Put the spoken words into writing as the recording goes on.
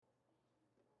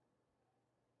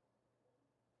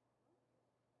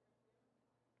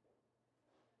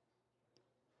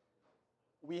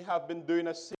We have been doing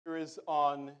a series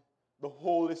on the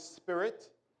Holy Spirit,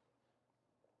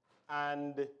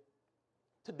 and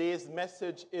today's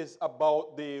message is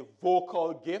about the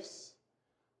vocal gifts.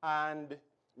 And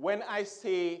when I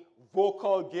say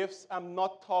vocal gifts, I'm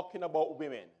not talking about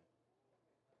women.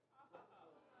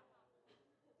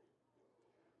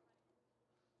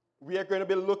 We are going to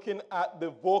be looking at the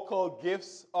vocal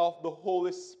gifts of the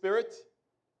Holy Spirit.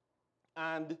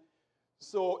 And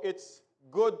so it's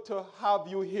good to have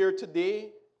you here today.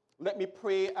 Let me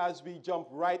pray as we jump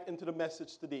right into the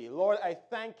message today. Lord, I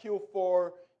thank you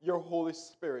for your Holy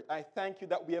Spirit. I thank you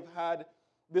that we have had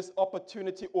this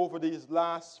opportunity over these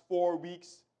last 4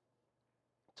 weeks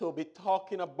to be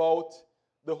talking about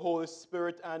the Holy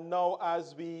Spirit. And now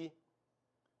as we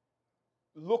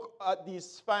look at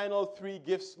these final 3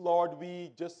 gifts, Lord,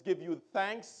 we just give you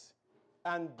thanks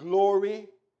and glory.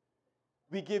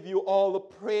 We give you all the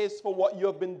praise for what you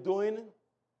have been doing.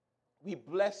 We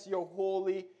bless your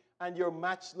holy and your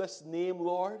matchless name,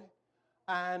 Lord.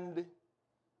 And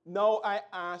now I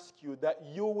ask you that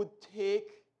you would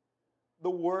take the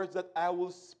words that I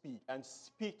will speak and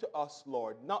speak to us,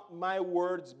 Lord. Not my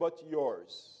words, but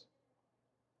yours.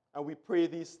 And we pray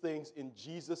these things in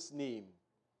Jesus' name.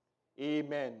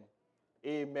 Amen.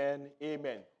 Amen.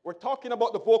 Amen. We're talking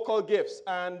about the vocal gifts,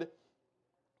 and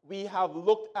we have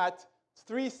looked at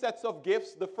 3 sets of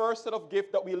gifts. The first set of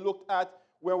gifts that we looked at,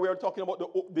 where we are talking about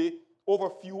the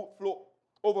overview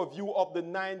of the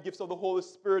 9 gifts of the Holy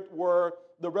Spirit, were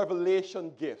the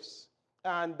revelation gifts.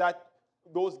 And that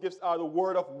those gifts are the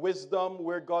word of wisdom,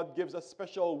 where God gives a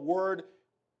special word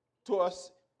to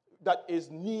us that is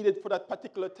needed for that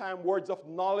particular time. Words of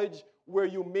knowledge, where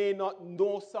you may not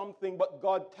know something, but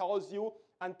God tells you,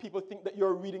 and people think that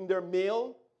you're reading their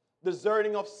mail.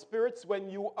 Discerning of spirits, when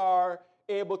you are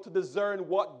able to discern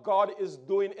what God is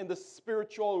doing in the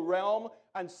spiritual realm.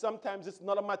 And sometimes it's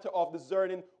not a matter of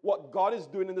discerning what God is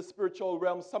doing in the spiritual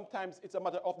realm. Sometimes it's a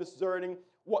matter of discerning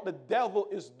what the devil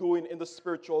is doing in the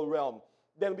spiritual realm.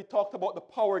 Then we talked about the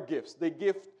power gifts, the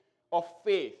gift of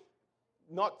faith.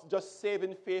 Not just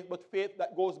saving faith, but faith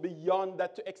that goes beyond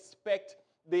that, to expect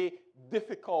the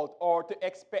difficult or to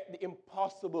expect the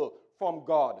impossible from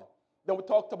God. Then we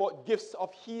talked about gifts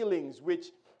of healings, which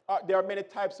there are many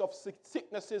types of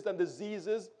sicknesses and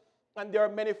diseases, and there are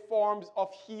many forms of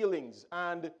healings.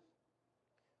 And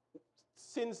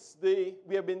since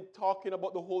we have been talking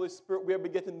about the Holy Spirit, we have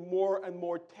been getting more and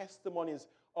more testimonies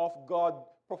of God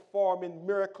performing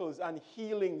miracles and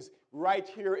healings right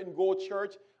here in Go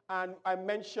Church. And I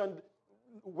mentioned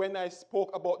when I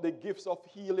spoke about the gifts of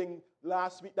healing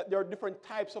last week that there are different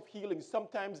types of healings.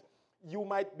 Sometimes you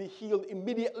might be healed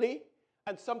immediately,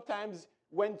 and sometimes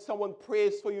when someone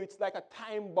prays for you, it's like a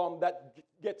time bomb that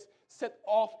gets set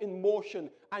off in motion,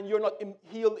 and you're not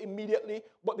healed immediately,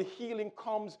 but the healing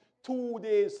comes 2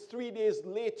 days, 3 days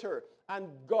later, and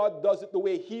God does it the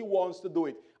way He wants to do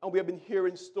it. And we have been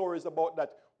hearing stories about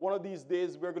that. One of these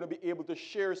days, we're going to be able to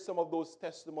share some of those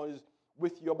testimonies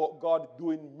with you about God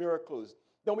doing miracles.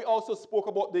 Then we also spoke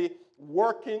about the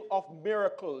working of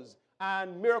miracles.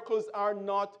 And miracles are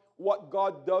not what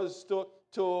God does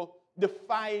to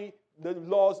defy the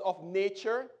laws of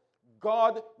nature.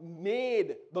 God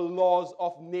made the laws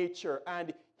of nature,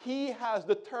 and He has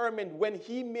determined when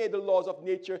He made the laws of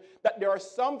nature that there are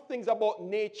some things about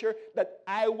nature that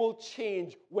I will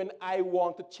change when I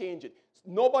want to change it.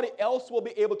 Nobody else will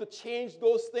be able to change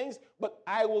those things, but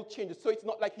I will change it. So it's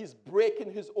not like He's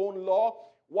breaking His own law.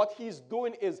 What He's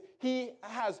doing is He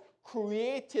has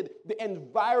created the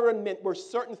environment where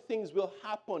certain things will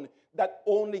happen that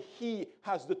only He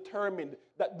has determined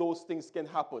that those things can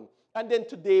happen. And then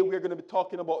today we're going to be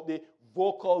talking about the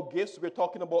vocal gifts. We're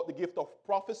talking about the gift of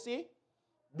prophecy,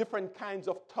 different kinds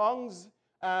of tongues,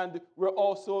 and we're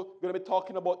also going to be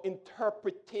talking about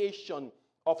interpretation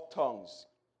of tongues.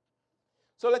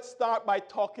 So let's start by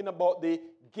talking about the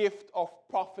gift of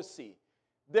prophecy.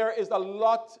 There is a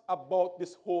lot about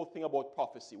this whole thing about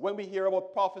prophecy. When we hear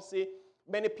about prophecy,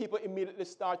 many people immediately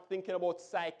start thinking about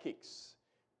psychics,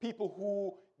 people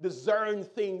who discern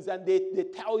things and they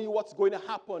tell you what's going to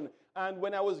happen. And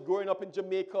when I was growing up in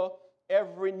Jamaica,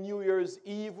 every New Year's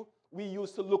Eve, we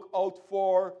used to look out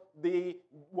for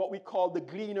what we call the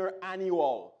Gleaner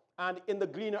Annual. And in the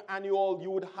Gleaner Annual,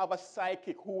 you would have a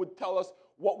psychic who would tell us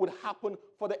what would happen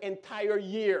for the entire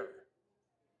year.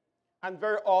 And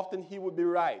very often he would be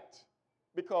right,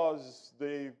 because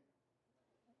the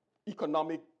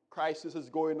economic crisis is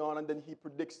going on, and then he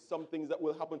predicts some things that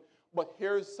will happen. But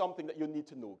here's something that you need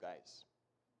to know, guys.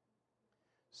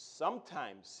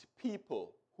 Sometimes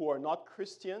people who are not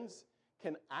Christians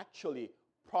can actually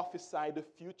prophesy the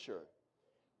future.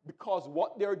 because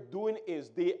what they're doing is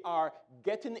they are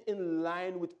getting in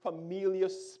line with familiar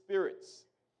spirits.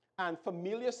 And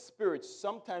familiar spirits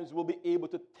sometimes will be able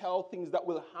to tell things that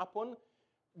will happen,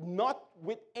 not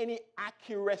with any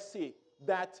accuracy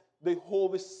that the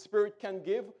Holy Spirit can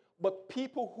give, but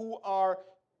people who are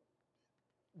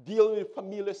dealing with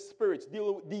familiar spirits,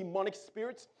 dealing with demonic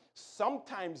spirits,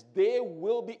 sometimes they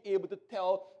will be able to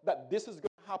tell that this is going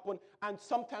to happen, and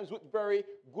sometimes with very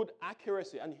good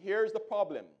accuracy. And here's the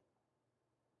problem.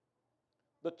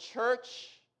 The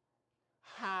church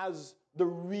has the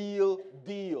real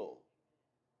deal.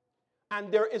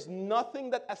 And there is nothing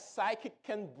that a psychic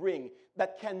can bring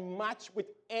that can match with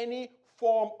any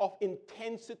form of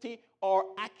intensity or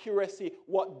accuracy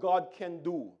what God can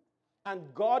do. And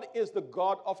God is the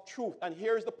God of truth. And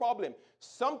here's the problem.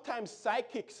 Sometimes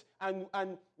psychics and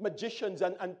magicians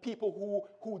and people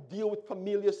who deal with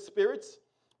familiar spirits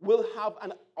will have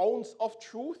an ounce of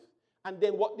truth. And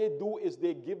then what they do is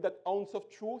they give that ounce of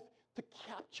truth to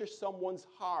capture someone's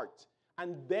heart.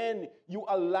 And then you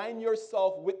align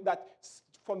yourself with that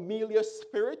familiar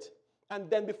spirit. And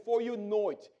then before you know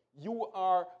it, you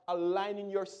are aligning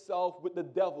yourself with the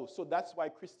devil. So that's why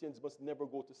Christians must never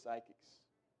go to psychics.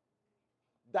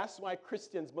 That's why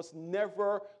Christians must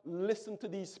never listen to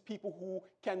these people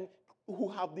who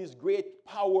have these great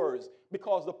powers,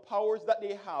 because the powers that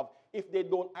they have, if they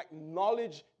don't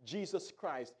acknowledge Jesus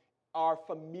Christ, are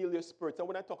familiar spirits. And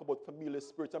when I talk about familiar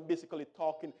spirits, I'm basically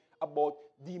talking about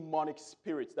demonic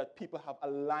spirits that people have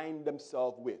aligned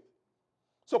themselves with.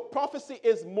 So prophecy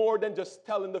is more than just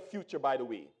telling the future, by the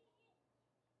way.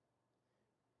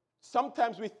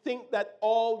 Sometimes we think that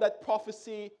all that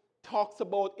prophecy talks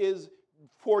about is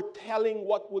foretelling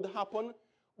what would happen.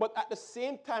 But at the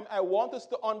same time, I want us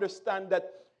to understand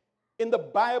that in the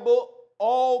Bible,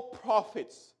 all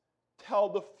prophets tell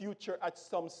the future at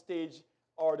some stage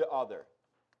or the other.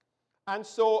 And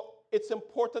so it's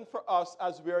important for us,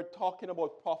 as we're talking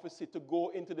about prophecy, to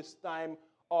go into this time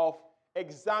of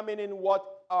examining what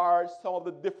are some of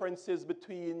the differences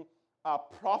between a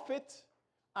prophet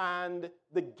and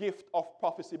the gift of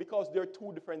prophecy, because there are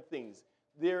two different things.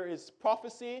 There is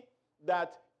prophecy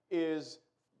that is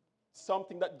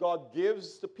something that God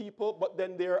gives to people, but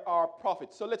then there are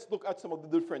prophets. So let's look at some of the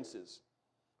differences.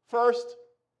 First,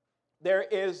 there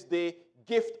is the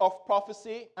gift of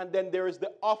prophecy, and then there is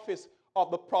the office of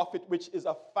the prophet, which is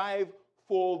a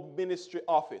five-fold ministry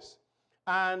office.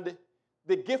 And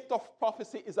the gift of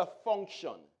prophecy is a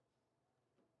function.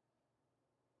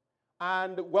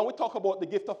 And when we talk about the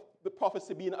gift of the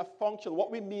prophecy being a function,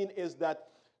 what we mean is that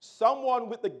someone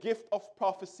with the gift of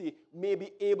prophecy may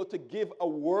be able to give a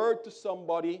word to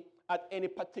somebody at any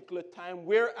particular time,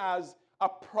 whereas a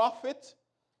prophet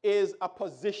is a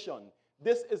position.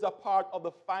 This is a part of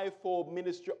the fivefold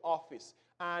ministry office.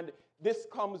 And this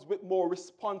comes with more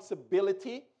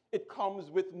responsibility. It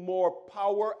comes with more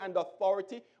power and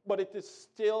authority, but it is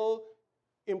still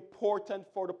important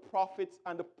for the prophets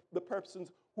and the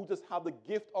persons who just have the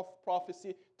gift of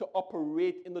prophecy to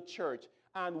operate in the church.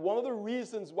 And one of the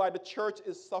reasons why the church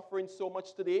is suffering so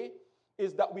much today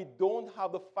is that we don't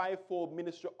have the fivefold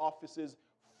ministry offices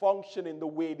functioning the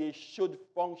way they should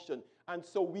function. And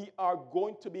so we are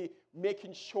going to be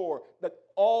making sure that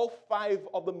all five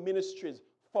of the ministries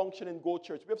function in Go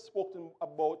Church. We have spoken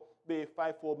about the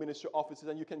fivefold ministry offices,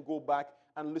 and you can go back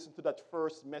and listen to that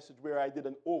first message where I did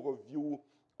an overview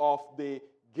of the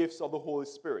gifts of the Holy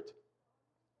Spirit.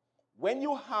 When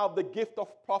you have the gift of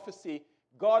prophecy,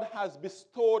 God has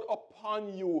bestowed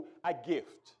upon you a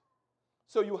gift.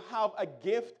 So you have a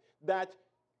gift that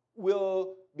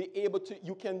will be able to,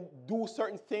 you can do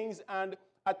certain things, and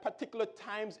at particular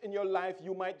times in your life,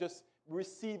 you might just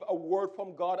receive a word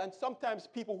from God. And sometimes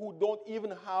people who don't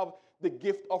even have the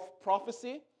gift of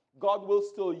prophecy, God will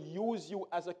still use you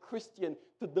as a Christian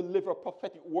to deliver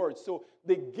prophetic words. So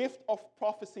the gift of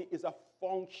prophecy is a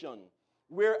function,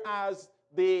 whereas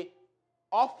the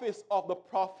office of the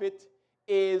prophet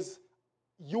is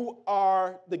you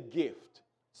are the gift.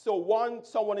 So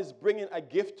someone is bringing a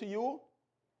gift to you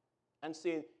and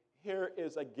saying, here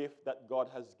is a gift that God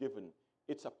has given.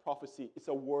 It's a prophecy. It's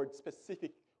a word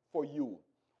specific for you.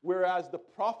 Whereas the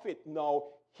prophet now,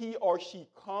 he or she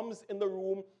comes in the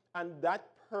room, and that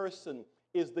person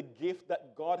is the gift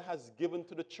that God has given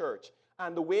to the church.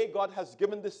 And the way God has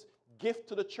given this gift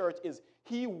to the church is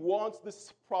he wants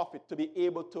this prophet to be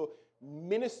able to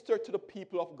minister to the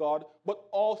people of God, but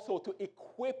also to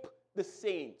equip the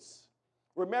saints.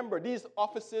 Remember, these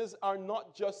offices are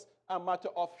not just a matter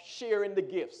of sharing the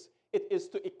gifts. It is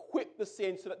to equip the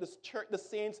saints so that the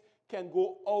saints can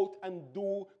go out and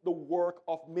do the work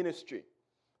of ministry.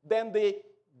 Then the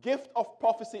gift of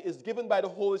prophecy is given by the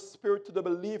Holy Spirit to the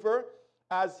believer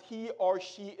as he or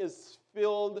she is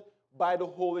filled by the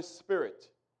Holy Spirit.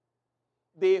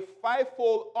 The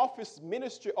fivefold office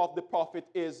ministry of the prophet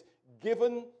is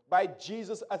given by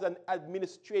Jesus as an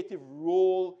administrative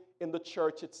role in the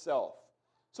church itself.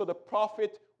 So the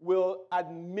prophet will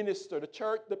administer the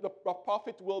church. The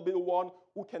prophet will be the one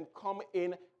who can come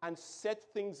in and set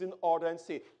things in order and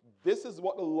say, this is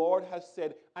what the Lord has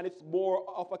said, and it's more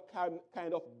of a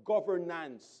kind of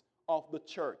governance of the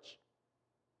church.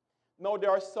 Now,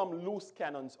 there are some loose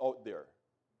cannons out there.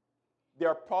 There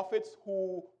are prophets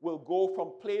who will go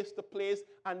from place to place,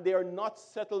 and they are not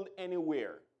settled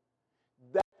anywhere.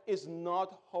 That is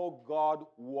not how God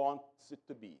wants it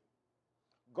to be.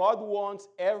 God wants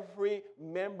every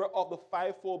member of the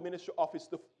fivefold ministry office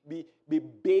to be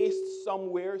based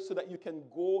somewhere so that you can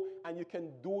go and you can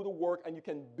do the work and you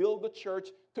can build the church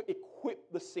to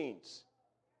equip the saints.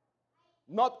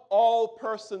 Not all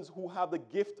persons who have the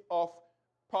gift of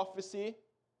prophecy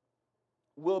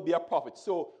will be a prophet.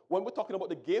 So when we're talking about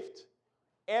the gift,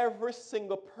 every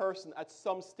single person at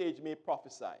some stage may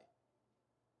prophesy.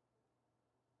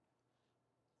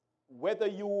 Whether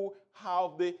you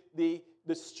have the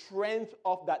strength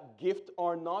of that gift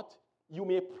or not, you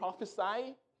may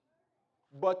prophesy,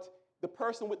 but the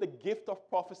person with the gift of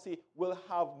prophecy will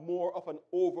have more of an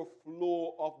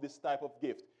overflow of this type of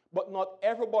gift. But not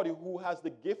everybody who has the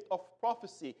gift of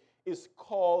prophecy is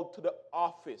called to the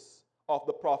office of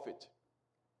the prophet.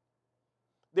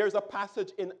 There's a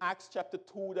passage in Acts chapter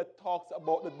 2 that talks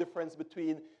about the difference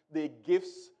between the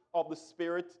gifts of the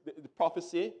Spirit, the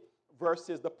prophecy,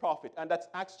 versus the prophet. And that's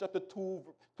Acts chapter 2,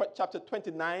 chapter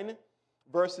 29,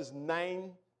 verses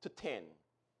 9 to 10.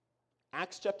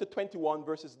 Acts chapter 21,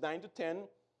 verses 9 to 10.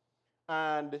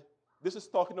 And this is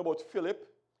talking about Philip.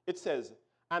 It says,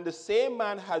 and the same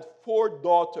man had 4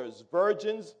 daughters,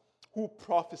 virgins, who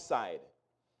prophesied.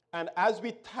 And as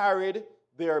we tarried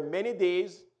there many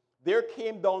days, there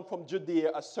came down from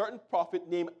Judea a certain prophet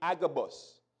named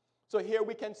Agabus. So here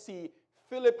we can see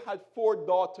Philip had 4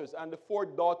 daughters, and the 4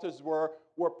 daughters were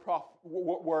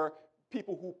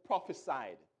people who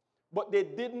prophesied. But they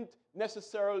didn't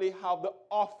necessarily have the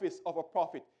office of a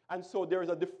prophet. And so there is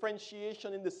a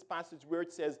differentiation in this passage where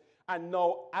it says, and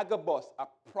now Agabus, a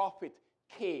prophet,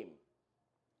 came.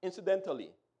 Incidentally,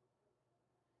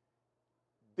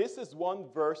 this is one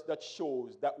verse that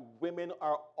shows that women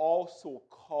are also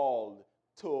called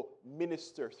to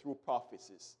minister through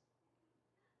prophecies.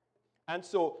 And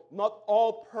so not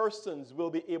all persons will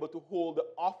be able to hold the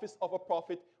office of a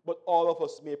prophet, but all of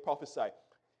us may prophesy.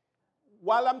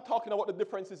 While I'm talking about the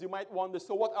differences, you might wonder,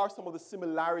 so what are some of the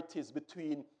similarities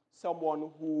between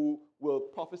someone who will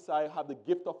prophesy, have the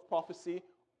gift of prophecy,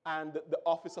 and the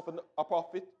office of a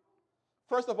prophet?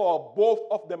 First of all, both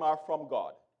of them are from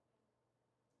God.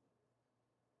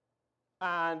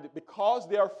 And because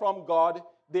they are from God,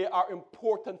 they are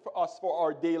important for us for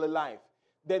our daily life.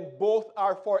 Then both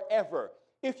are forever.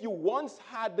 If you once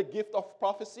had the gift of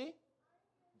prophecy,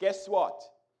 guess what?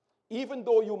 Even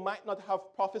though you might not have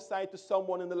prophesied to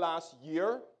someone in the last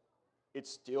year, it's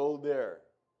still there.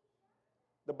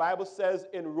 The Bible says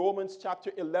in Romans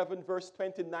chapter 11, verse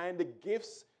 29, the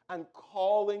gifts and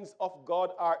callings of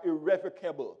God are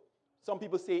irrevocable. Some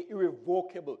people say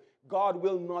irrevocable. God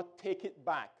will not take it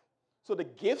back. So the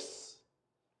gifts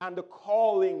and the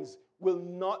callings will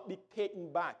not be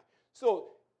taken back. So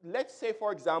let's say,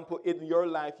 for example, in your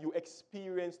life, you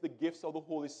experience the gifts of the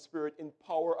Holy Spirit in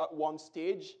power at one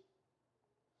stage,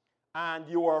 and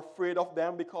you are afraid of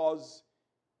them because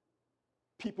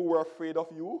people were afraid of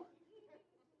you.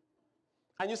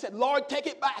 And you said, Lord, take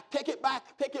it back, take it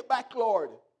back, take it back,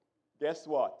 Lord. Guess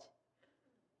what?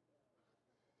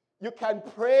 You can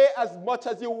pray as much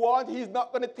as you want. He's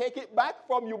not going to take it back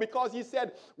from you because he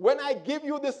said, when I give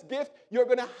you this gift, you're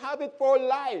going to have it for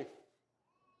life.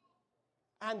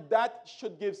 And that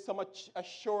should give some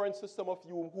assurance to some of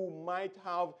you who might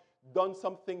have done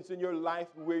some things in your life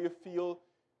where you feel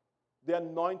the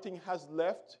anointing has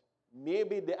left.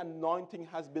 Maybe the anointing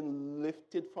has been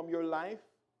lifted from your life,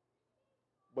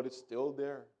 but it's still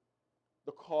there.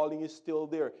 The calling is still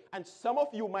there. And some of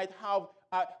you might have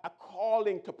a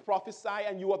calling to prophesy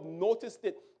and you have noticed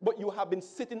it, but you have been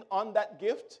sitting on that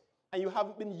gift and you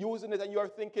haven't been using it, and you are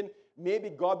thinking, maybe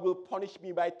God will punish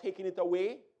me by taking it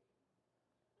away.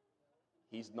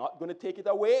 He's not going to take it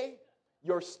away.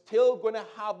 You're still going to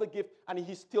have the gift, and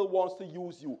he still wants to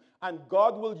use you. And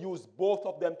God will use both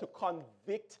of them to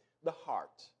convict the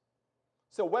heart.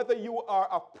 So whether you are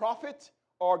a prophet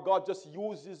or God just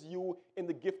uses you in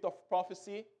the gift of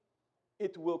prophecy,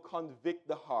 it will convict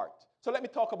the heart. So let me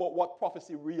talk about what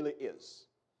prophecy really is.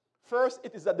 First,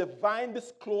 it is a divine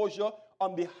disclosure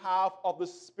on behalf of the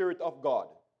Spirit of God.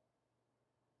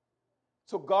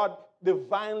 So God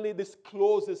divinely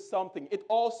discloses something. It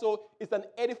also is an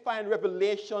edifying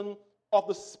revelation of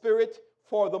the Spirit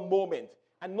for the moment.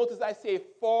 And notice I say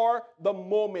for the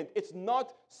moment. It's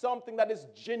not something that is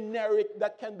generic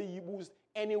that can be used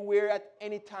anywhere at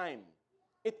any time.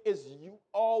 It is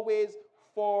always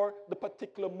for the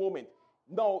particular moment.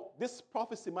 Now, this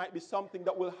prophecy might be something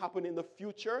that will happen in the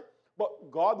future,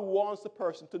 but God wants the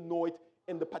person to know it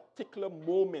in the particular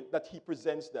moment that he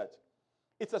presents that.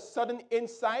 It's a sudden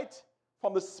insight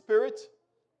from the Spirit,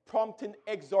 prompting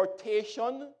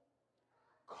exhortation,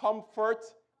 comfort,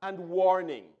 and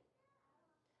warning.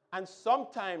 And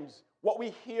sometimes what we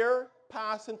hear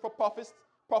passing for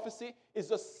prophecy is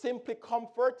just simply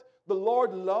comfort. The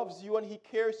Lord loves you and he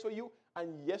cares for you.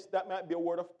 And yes, that might be a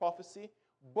word of prophecy,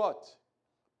 but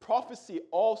prophecy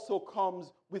also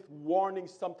comes with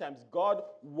warnings sometimes. God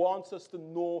wants us to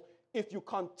know if you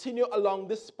continue along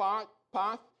this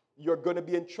path, you're going to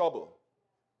be in trouble.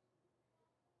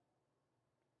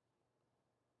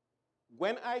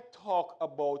 When I talk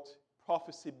about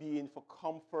prophecy being for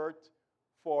comfort,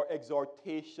 for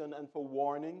exhortation, and for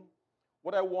warning,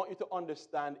 what I want you to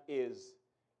understand is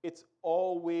it's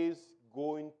always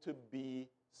going to be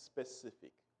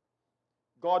specific.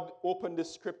 God opened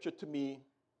this scripture to me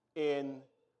in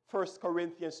 1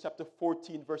 Corinthians chapter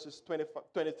 14, verses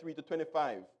 23 to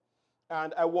 25.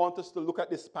 And I want us to look at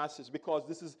this passage because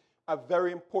this is a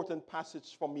very important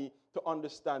passage for me to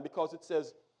understand, because it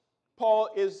says, Paul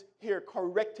is here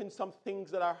correcting some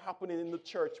things that are happening in the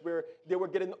church where they were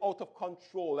getting out of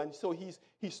control. And so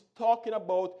he's talking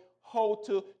about how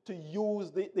to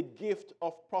use the gift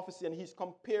of prophecy, and he's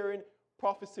comparing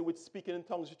prophecy with speaking in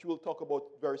tongues, which we'll talk about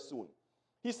very soon.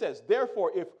 He says,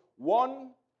 therefore, if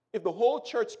the whole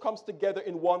church comes together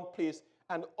in one place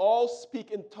and all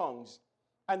speak in tongues,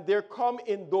 and there come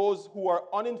in those who are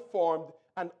uninformed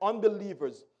and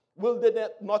unbelievers, will they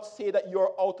not say that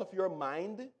you're out of your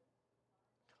mind?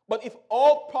 But if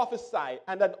all prophesy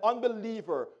and an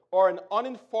unbeliever or an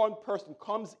uninformed person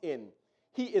comes in,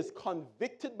 he is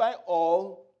convicted by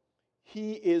all,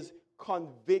 he is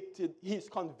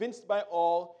convinced by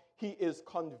all, he is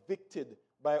convicted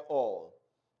by all.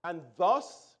 And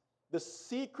thus the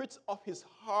secrets of his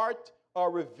heart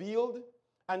are revealed,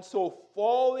 and so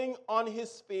falling on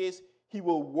his face, he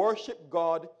will worship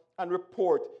God and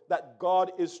report that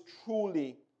God is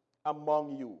truly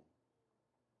among you.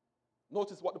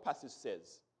 Notice what the passage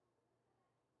says.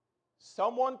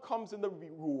 Someone comes in the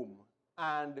room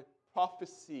and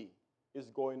prophecy is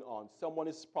going on. Someone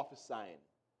is prophesying.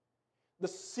 The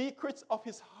secrets of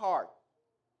his heart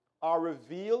are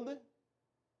revealed,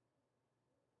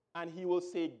 and he will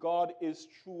say, God is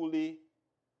truly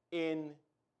in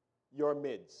your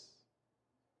midst.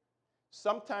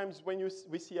 Sometimes when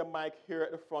we see a mic here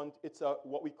at the front, it's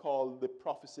what we call the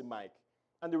prophecy mic.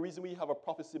 And the reason we have a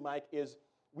prophecy mic is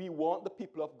we want the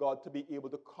people of God to be able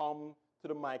to come to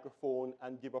the microphone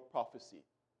and give a prophecy.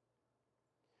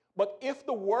 But if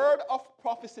the word of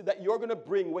prophecy that you're going to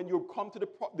bring when you come to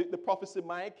the prophecy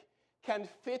mic can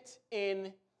fit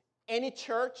in any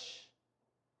church,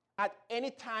 at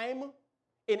any time,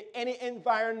 in any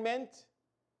environment,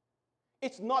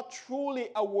 it's not truly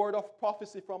a word of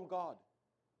prophecy from God.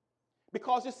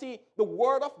 Because you see, the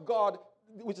word of God,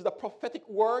 which is a prophetic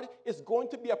word, is going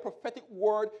to be a prophetic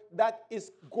word that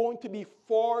is going to be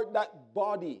for that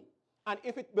body. And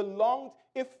if it belongs,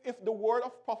 if the word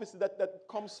of prophecy that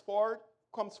comes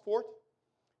forth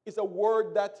is a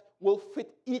word that will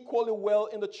fit equally well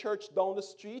in the church down the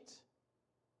street,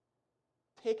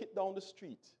 take it down the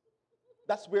street.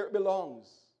 That's where it belongs.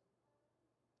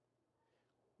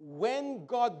 When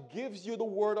God gives you the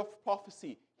word of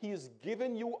prophecy, he is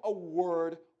giving you a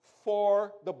word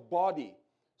for the body.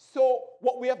 So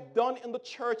what we have done in the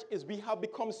church is we have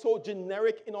become so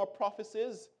generic in our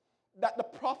prophecies that the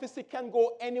prophecy can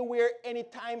go anywhere,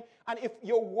 anytime. And if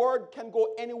your word can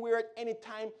go anywhere at any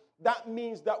time, that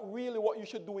means that really what you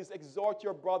should do is exhort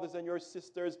your brothers and your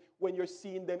sisters when you're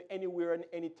seeing them anywhere and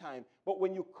anytime. But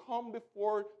when you come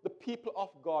before the people of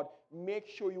God, make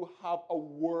sure you have a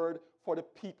word for the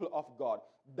people of God.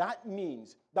 That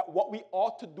means that what we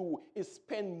ought to do is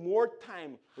spend more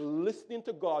time listening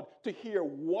to God to hear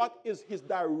what is his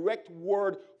direct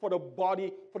word for the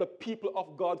body, for the people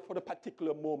of God, for the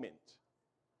particular moment.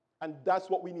 And that's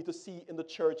what we need to see in the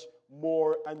church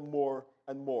more and more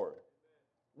and more.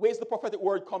 Ways the prophetic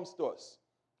word comes to us.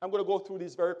 I'm going to go through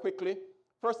these very quickly.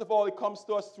 First of all, it comes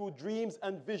to us through dreams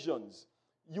and visions.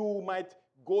 You might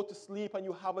go to sleep and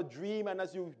you have a dream, and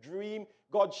as you dream,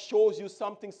 God shows you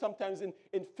something, sometimes in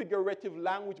figurative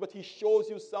language, but he shows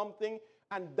you something,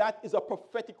 and that is a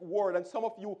prophetic word. And some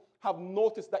of you have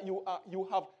noticed that you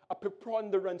have a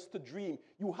preponderance to dream.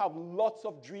 You have lots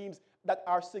of dreams that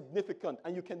are significant,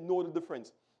 and you can know the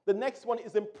difference. The next one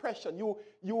is impression.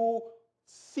 You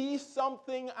see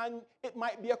something, and it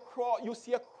might be a cross. You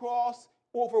see a cross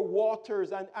over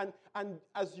waters, and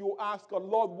as you ask God,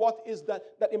 Lord, what is that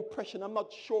impression? I'm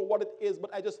not sure what it is,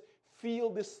 but I just feel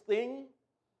this thing.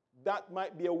 That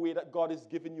might be a way that God is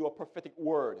giving you a prophetic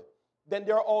word. Then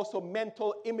there are also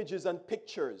mental images and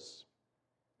pictures.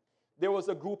 There was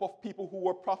a group of people who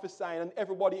were prophesying, and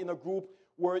everybody in a group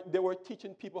they were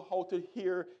teaching people how to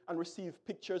hear and receive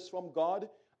pictures from God.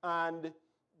 And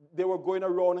they were going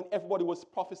around, and everybody was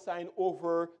prophesying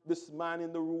over this man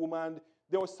in the room. And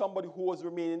there was somebody who was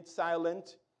remaining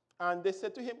silent. And they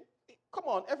said to him, come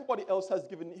on, everybody else has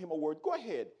given him a word. Go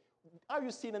ahead. Are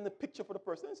you seeing in the picture for the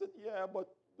person? He said, yeah, but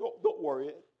don't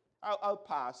worry. I'll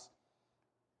pass.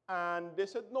 And they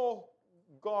said, no,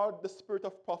 God, the spirit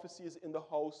of prophecy is in the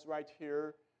house right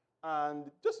here.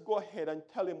 And just go ahead and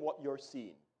tell him what you're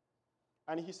seeing.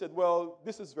 And he said, well,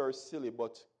 this is very silly,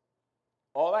 but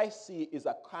all I see is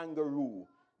a kangaroo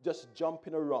just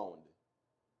jumping around.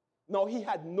 Now, he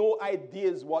had no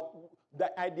idea what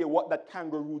that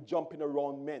kangaroo jumping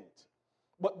around meant.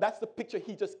 But that's the picture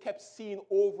he just kept seeing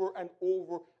over and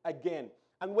over again.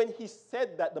 And when he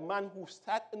said that, the man who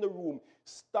sat in the room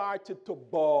started to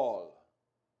bawl.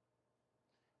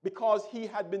 Because he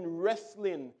had been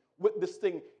wrestling with this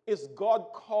thing. Is God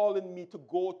calling me to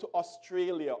go to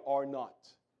Australia or not?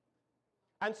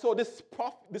 And so this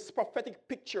prophetic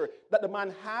picture that the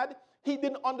man had, he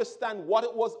didn't understand what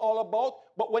it was all about,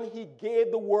 but when he gave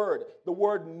the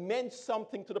word meant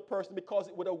something to the person because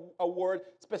it was a word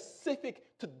specific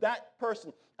to that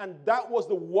person. And that was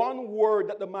the one word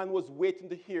that the man was waiting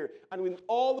to hear. And in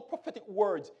all the prophetic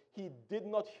words, he did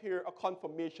not hear a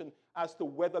confirmation as to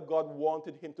whether God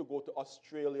wanted him to go to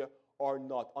Australia or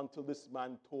not until this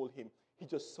man told him he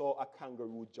just saw a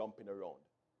kangaroo jumping around.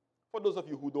 For those of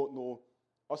you who don't know,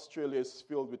 Australia is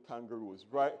filled with kangaroos,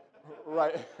 right?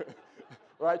 Right.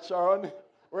 Right, Sharon?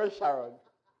 Where's Sharon?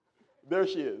 There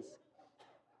she is.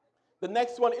 The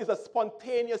next one is a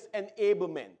spontaneous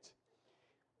enablement.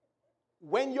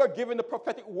 When you're given the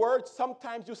prophetic word,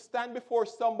 sometimes you stand before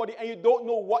somebody and you don't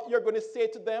know what you're going to say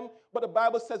to them. But the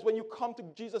Bible says when you come to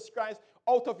Jesus Christ,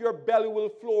 out of your belly will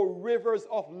flow rivers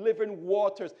of living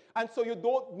waters. And so you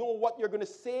don't know what you're going to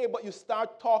say, but you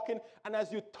start talking. And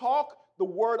as you talk, the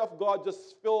word of God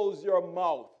just fills your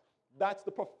mouth. That's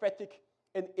the prophetic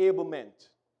enablement.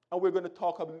 And we're going to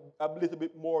talk a little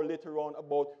bit more later on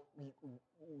about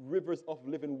rivers of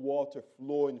living water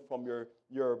flowing from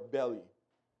your belly.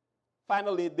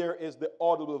 Finally, there is the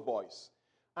audible voice.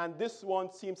 And this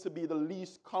one seems to be the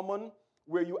least common,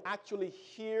 where you actually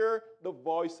hear the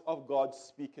voice of God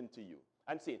speaking to you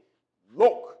and saying,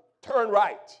 look, turn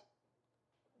right.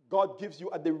 God gives you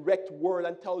a direct word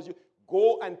and tells you,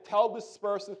 go and tell this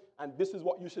person, and this is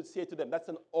what you should say to them. That's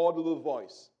an audible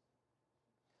voice.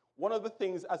 One of the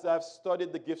things, as I've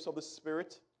studied the gifts of the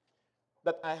Spirit,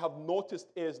 that I have noticed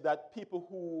is that people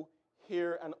who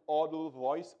hear an audible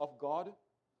voice of God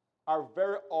are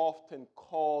very often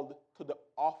called to the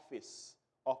office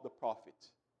of the prophet.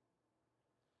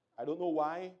 I don't know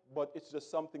why, but it's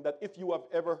just something that if you have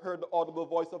ever heard the audible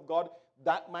voice of God,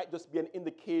 that might just be an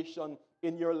indication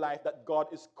in your life that God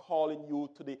is calling you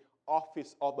to the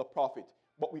office of the prophet.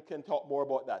 But we can talk more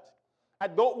about that. I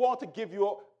don't want to give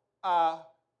you a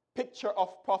picture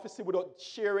of prophecy without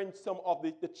sharing some of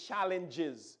the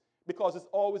challenges, because it's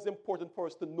always important for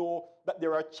us to know that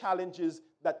there are challenges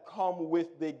that come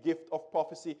with the gift of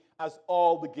prophecy, as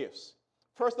all the gifts.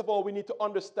 First of all, we need to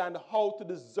understand how to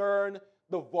discern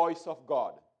the voice of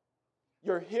God.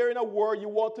 You're hearing a word, you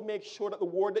want to make sure that the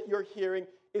word that you're hearing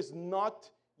is not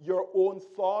your own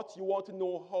thoughts. You want to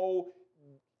know, how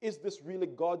is this really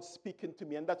God speaking to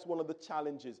me? And that's one of the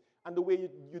challenges. And the way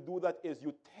you do that is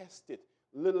you test it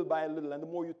little by little. And the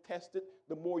more you test it,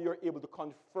 the more you're able to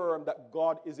confirm that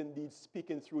God is indeed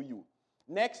speaking through you.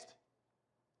 Next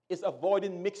is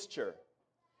avoiding mixture.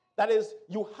 That is,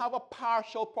 you have a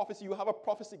partial prophecy. You have a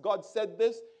prophecy, God said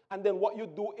this, and then what you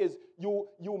do is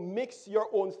you mix your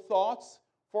own thoughts.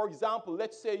 For example,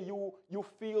 let's say you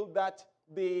feel that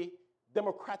the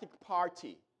Democratic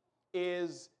Party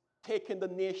is taking the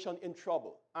nation in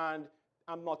trouble. And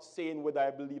I'm not saying whether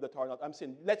I believe that or not. I'm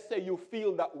saying, let's say you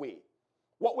feel that way.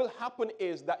 What will happen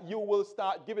is that you will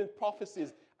start giving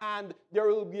prophecies, and there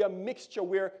will be a mixture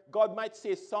where God might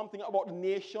say something about the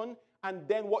nation, And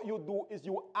then what you do is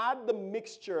you add the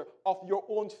mixture of your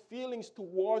own feelings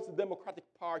towards the Democratic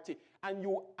Party, and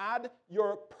you add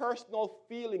your personal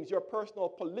feelings, your personal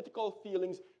political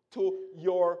feelings to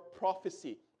your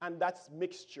prophecy. And that's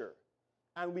mixture.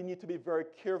 And we need to be very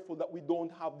careful that we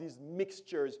don't have these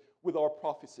mixtures with our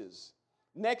prophecies.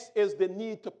 Next is the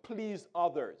need to please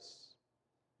others.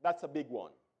 That's a big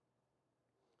one.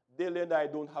 Daly and I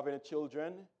don't have any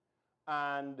children,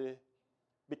 and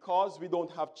because we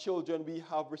don't have children, we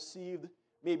have received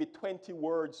maybe 20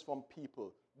 words from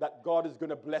people that God is going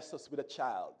to bless us with a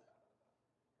child.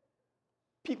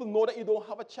 People know that you don't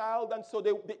have a child, and so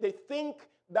they think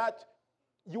that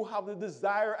you have the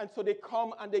desire, and so they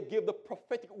come and they give the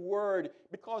prophetic word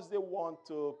because they want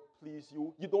to please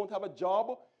you. You don't have a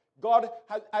job. God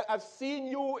has, I've seen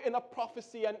you in a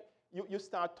prophecy, and you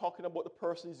start talking about the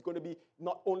person who's going to be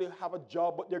not only have a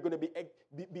job, but they're going to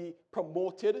be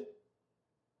promoted.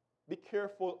 Be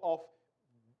careful of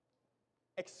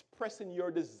expressing your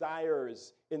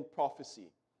desires in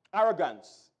prophecy.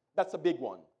 Arrogance, that's a big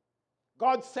one.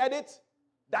 God said it,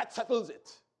 that settles it.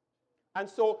 And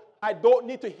so I don't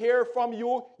need to hear from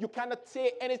you. You cannot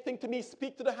say anything to me.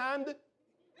 Speak to the hand.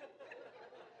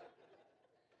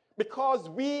 Because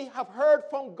we have heard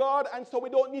from God, and so we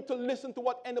don't need to listen to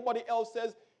what anybody else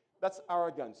says. That's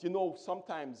arrogance. You know,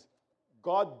 sometimes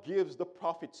God gives the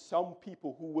prophet some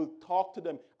people who will talk to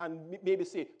them and maybe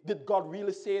say, did God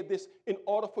really say this? In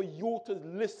order for you to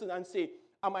listen and say,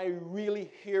 am I really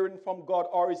hearing from God,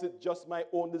 or is it just my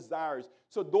own desires?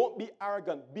 So don't be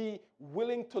arrogant. Be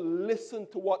willing to listen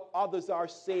to what others are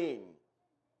saying.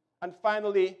 And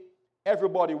finally,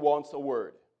 everybody wants a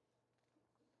word.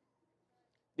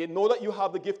 They know that you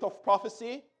have the gift of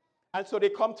prophecy, and so they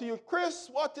come to you, Chris,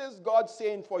 what is God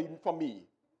saying for me?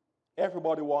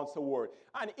 Everybody wants a word.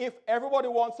 And if everybody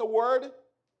wants a word,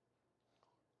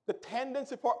 the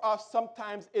tendency for us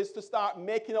sometimes is to start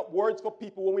making up words for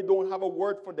people when we don't have a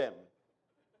word for them.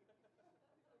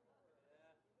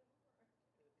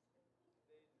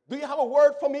 Do you have a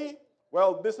word for me?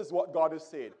 Well, this is what God is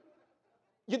saying.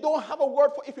 You don't have a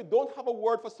word for, if you don't have a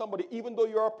word for somebody, even though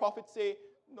you're a prophet, say,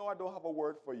 no, I don't have a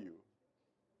word for you.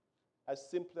 As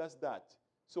simple as that.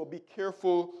 So be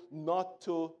careful not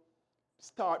to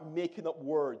start making up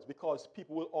words, because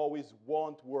people will always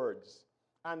want words.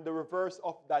 And the reverse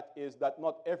of that is that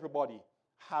not everybody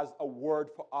has a word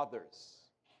for others.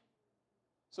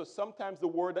 So sometimes the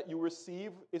word that you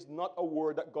receive is not a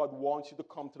word that God wants you to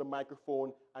come to the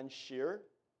microphone and share.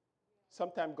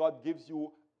 Sometimes God gives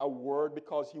you a word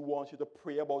because he wants you to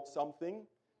pray about something.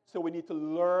 So we need to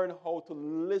learn how to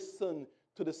listen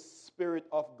to the Spirit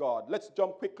of God. Let's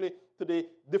jump quickly to the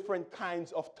different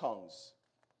kinds of tongues.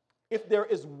 If there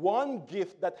is one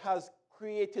gift that has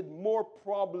created more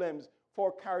problems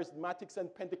for charismatics and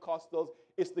Pentecostals,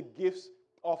 it's the gifts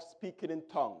of speaking in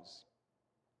tongues.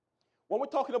 When we're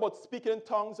talking about speaking in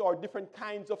tongues or different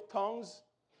kinds of tongues,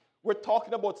 we're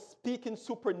talking about speaking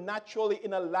supernaturally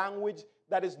in a language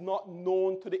that is not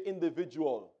known to the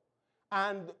individual.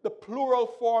 And the plural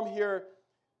form here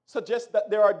suggests that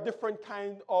there are different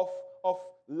kinds of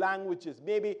languages.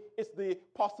 Maybe it's the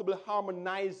possible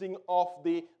harmonizing of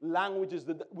the languages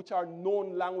which are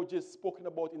known languages spoken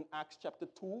about in Acts chapter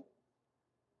 2,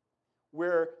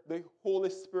 where the Holy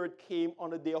Spirit came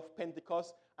on the day of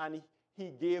Pentecost and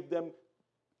he gave them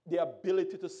the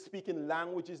ability to speak in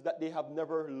languages that they have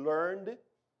never learned.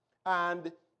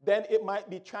 And then it might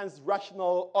be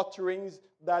transrational utterings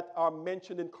that are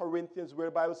mentioned in Corinthians, where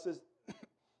the Bible says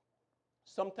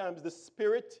sometimes the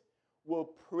Spirit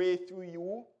will pray through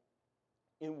you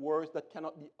in words that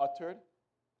cannot be uttered.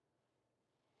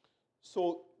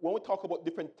 So when we talk about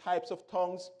different types of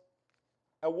tongues,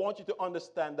 I want you to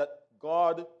understand that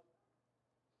God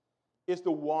is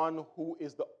the one who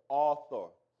is the author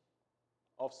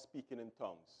of speaking in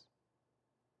tongues.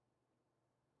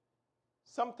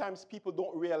 Sometimes people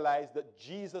don't realize that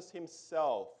Jesus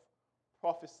himself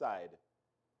prophesied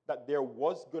that there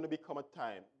was going to come a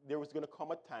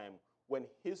time when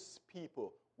his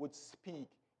people would speak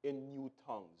in new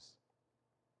tongues.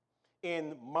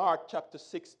 In Mark chapter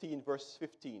 16, verse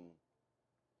 15.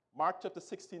 Mark chapter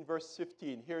 16, verse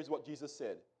 15, here's what Jesus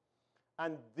said.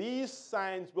 And these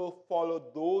signs will follow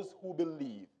those who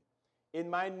believe. In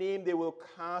my name they will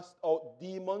cast out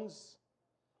demons.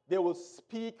 They will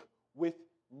speak with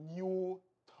new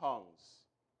tongues.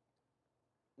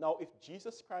 Now, if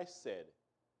Jesus Christ said,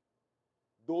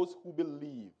 those who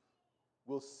believe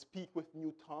will speak with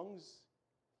new tongues,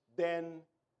 then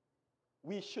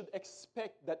we should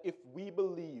expect that if we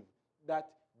believe that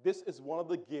this is one of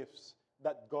the gifts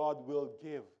that God will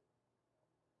give.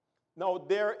 Now,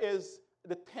 there is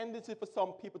the tendency for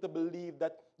some people to believe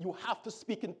that you have to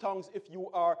speak in tongues if you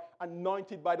are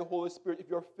anointed by the Holy Spirit, if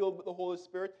you're filled with the Holy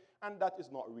Spirit, and that is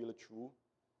not really true.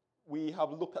 We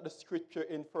have looked at the scripture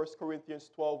in 1 Corinthians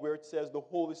 12 where it says the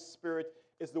Holy Spirit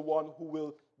is the one who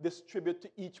will distribute to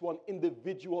each one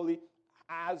individually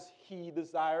as he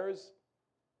desires.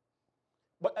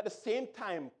 But at the same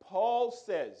time, Paul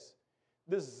says,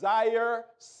 desire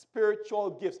spiritual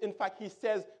gifts. In fact, he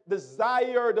says,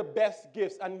 desire the best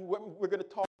gifts. And we're going to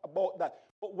talk about that.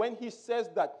 But when he says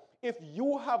that, if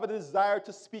you have a desire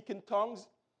to speak in tongues,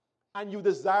 and you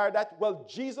desire that, well,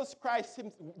 Jesus Christ,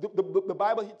 the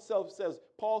Bible itself says,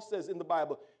 Paul says in the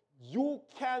Bible, you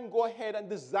can go ahead and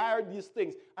desire these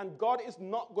things. And God is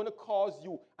not going to cause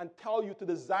you and tell you to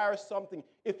desire something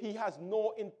if he has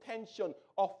no intention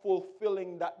of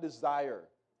fulfilling that desire.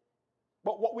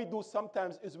 But what we do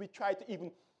sometimes is we try to even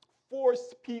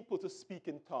force people to speak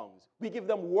in tongues. We give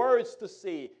them words to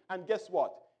say, and guess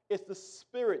what? It's the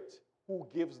Spirit who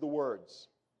gives the words.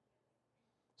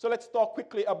 So let's talk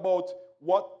quickly about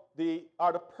what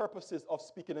are the purposes of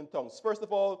speaking in tongues. First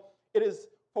of all, it is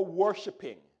for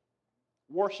worshiping.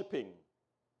 Worshiping.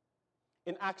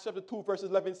 In Acts chapter 2, verse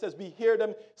 11, it says, we hear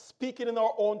them speaking in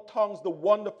our own tongues the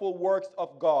wonderful works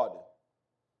of God.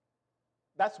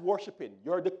 That's worshiping.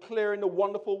 You're declaring the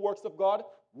wonderful works of God.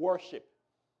 Worship.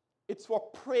 It's for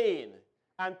praying.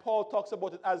 And Paul talks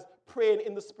about it as praying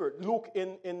in the Spirit. Luke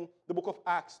in the book of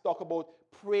Acts talk about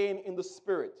praying in the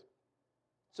Spirit.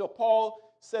 So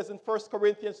Paul says in 1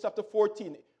 Corinthians chapter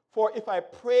 14, for if I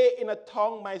pray in a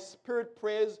tongue, my spirit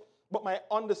prays, but my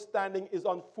understanding is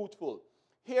unfruitful.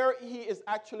 Here he is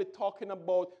actually talking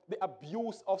about the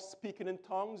abuse of speaking in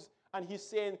tongues. And he's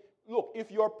saying, look,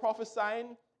 if you're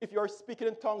prophesying, if you're speaking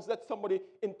in tongues, let somebody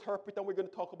interpret. And we're going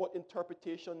to talk about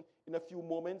interpretation in a few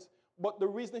moments. But the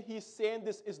reason he's saying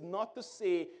this is not to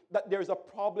say that there's a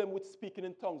problem with speaking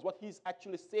in tongues. What he's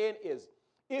actually saying is,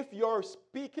 if you're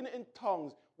speaking in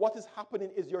tongues, what is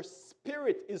happening is your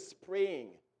spirit is praying.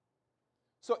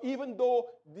 So even though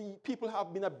the people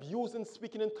have been abusing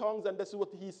speaking in tongues, and this is what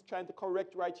he's trying to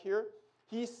correct right here,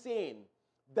 he's saying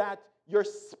that your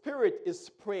spirit is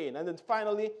praying. And then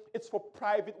finally, it's for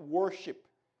private worship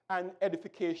and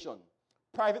edification.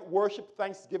 Private worship,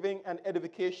 thanksgiving, and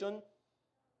edification.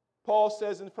 Paul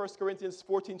says in 1 Corinthians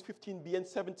 14, 15b and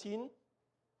 17,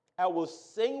 I will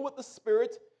sing with the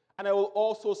Spirit, and I will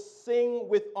also sing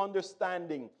with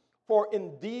understanding. For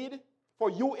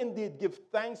you indeed give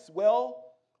thanks well,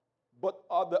 but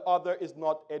the other is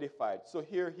not edified. So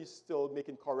here he's still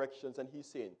making corrections, and he's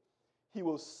saying, he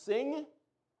will sing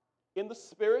in the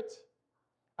Spirit,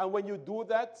 and when you do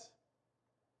that,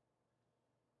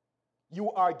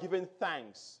 you are giving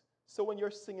thanks. So when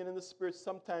you're singing in the Spirit,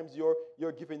 sometimes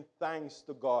you're giving thanks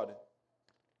to God.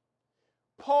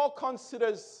 Paul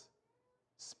considers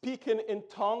speaking in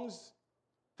tongues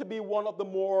to be one of the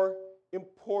more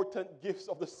important gifts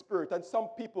of the Spirit. And some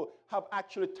people have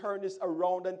actually turned this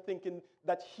around and thinking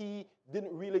that he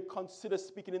didn't really consider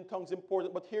speaking in tongues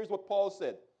important. But here's what Paul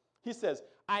said. He says,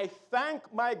 I thank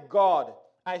my God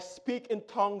I speak in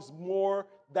tongues more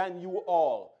than you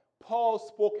all. Paul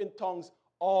spoke in tongues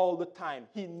all the time.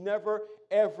 He never,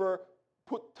 ever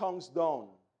put tongues down.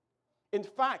 In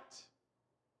fact,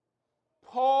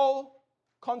 Paul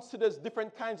considers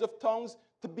different kinds of tongues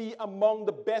to be among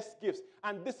the best gifts.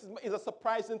 And this is a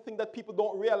surprising thing that people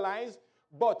don't realize.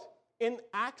 But in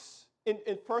Acts, in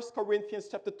 1 Corinthians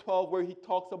chapter 12, where he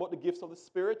talks about the gifts of the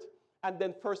Spirit, and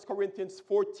then 1 Corinthians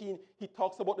 14, he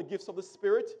talks about the gifts of the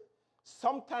Spirit.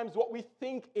 Sometimes what we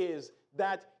think is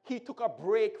that he took a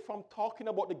break from talking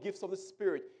about the gifts of the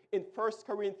Spirit in 1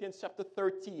 Corinthians chapter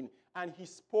 13, and he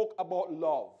spoke about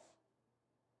love.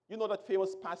 You know that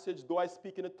famous passage, though I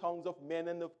speak in the tongues of men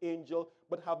and of angels,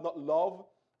 but have not love.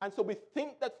 And so we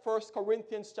think that 1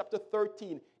 Corinthians chapter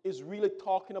 13 is really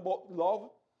talking about love.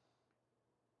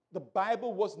 The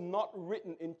Bible was not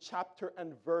written in chapter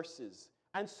and verses.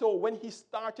 And so when he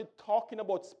started talking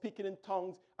about speaking in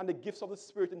tongues and the gifts of the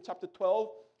Spirit in chapter 12,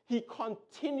 he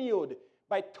continued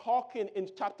by talking in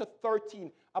chapter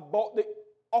 13 about the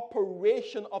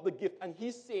operation of the gift. And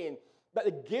he's saying that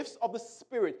the gifts of the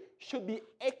Spirit should be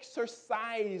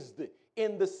exercised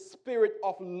in the spirit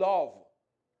of love.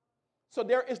 So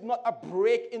there is not a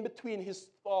break in between his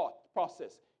thought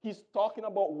process. He's talking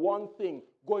about one thing,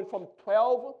 going from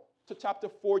 12 to chapter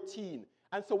 14.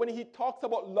 And so when he talks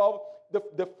about love,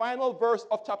 the final verse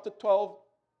of chapter 12,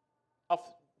 of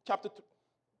chapter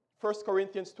 1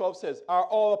 Corinthians 12 says, are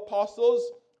all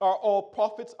apostles, are all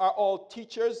prophets, are all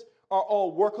teachers, are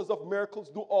all workers of miracles,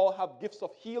 do all have gifts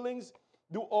of healings,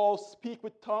 do all speak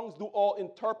with tongues, do all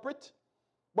interpret?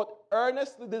 but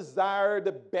earnestly desire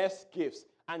the best gifts.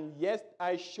 And yes,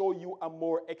 I show you a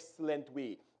more excellent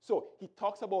way. So he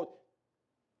talks about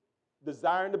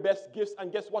desiring the best gifts.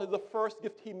 And guess what is the first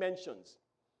gift he mentions?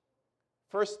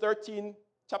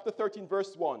 Chapter 13,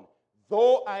 verse 1.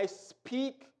 Though I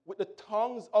speak with the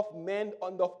tongues of men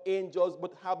and of angels,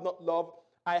 but have not love,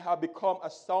 I have become a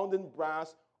sounding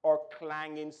brass or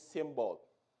clanging cymbal.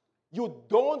 You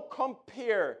don't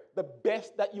compare the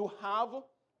best that you have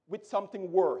with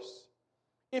something worse.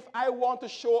 If I want to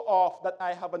show off that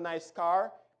I have a nice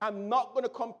car, I'm not going to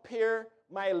compare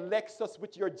my Lexus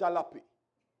with your jalopy.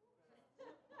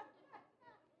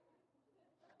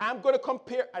 I'm going to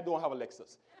compare, I don't have a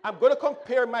Lexus. I'm going to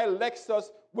compare my Lexus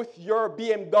with your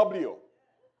BMW.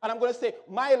 And I'm going to say,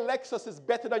 my Lexus is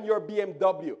better than your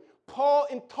BMW. Paul,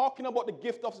 in talking about the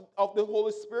gift of the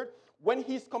Holy Spirit, when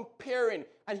he's comparing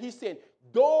and he's saying,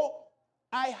 though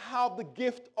I have the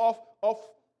gift of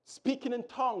speaking in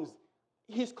tongues,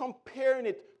 he's comparing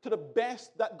it to the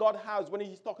best that God has when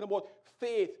he's talking about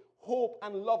faith, hope,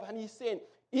 and love. And he's saying,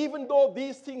 even though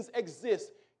these things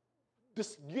exist,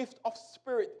 this gift of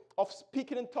spirit, of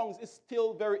speaking in tongues is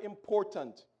still very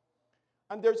important.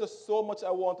 And there's just so much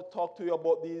I want to talk to you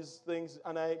about these things,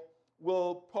 and I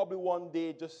will probably one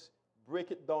day just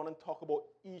break it down and talk about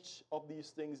each of these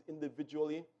things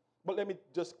individually. But let me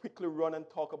just quickly run and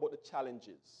talk about the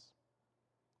challenges.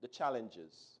 The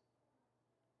challenges.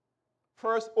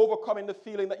 First, overcoming the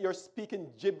feeling that you're speaking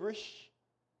gibberish,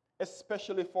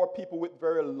 especially for people with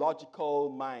very logical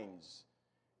minds.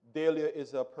 Dahlia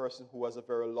is a person who has a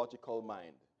very logical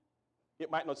mind.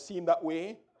 It might not seem that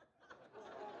way,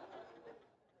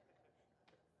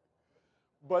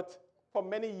 but for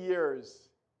many years,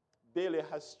 Dahlia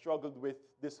has struggled with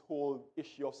this whole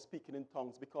issue of speaking in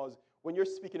tongues, because when you're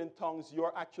speaking in tongues,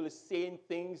 you're actually saying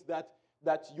things that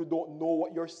you don't know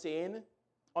what you're saying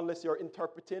unless you're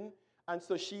interpreting. And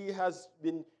so she has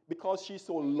been, because she's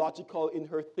so logical in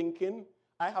her thinking,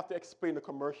 I have to explain the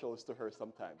commercials to her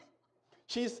sometimes.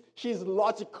 She's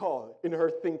logical in her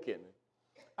thinking.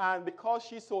 And because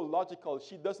she's so logical,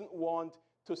 she doesn't want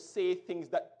to say things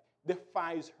that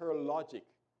defies her logic.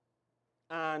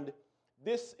 And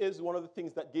this is one of the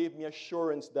things that gave me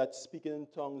assurance that speaking in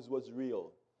tongues was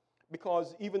real.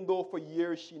 Because even though for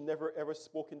years she never ever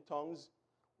spoke in tongues,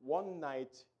 one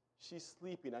night she's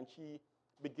sleeping and she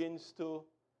begins to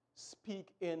speak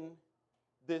in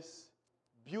this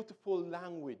beautiful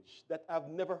language that I've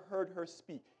never heard her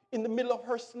speak in the middle of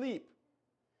her sleep.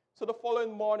 So the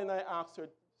following morning I asked her,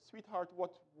 sweetheart,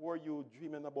 what were you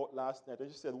dreaming about last night?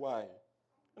 And she said, why?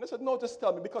 And I said, no, just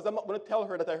tell me, because I'm not going to tell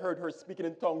her that I heard her speaking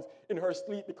in tongues in her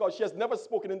sleep, because she has never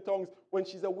spoken in tongues when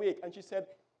she's awake. And she said,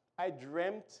 I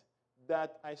dreamt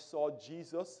that I saw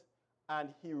Jesus and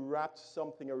he wrapped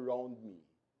something around me.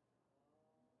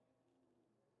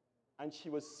 And she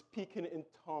was speaking in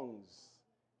tongues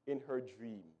in her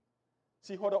dream.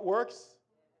 See how that works?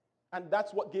 And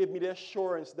that's what gave me the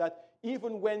assurance that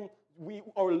even when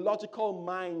our logical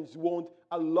minds won't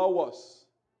allow us,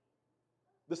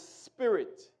 the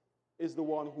Spirit is the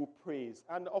one who prays.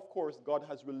 And of course, God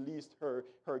has released her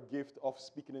gift of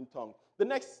speaking in tongues. The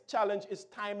next challenge is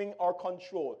timing or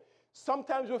control.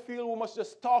 Sometimes we feel we must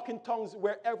just talk in tongues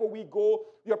wherever we go.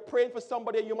 You're praying for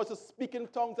somebody, you must just speak in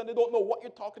tongues, and they don't know what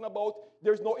you're talking about.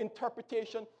 There's no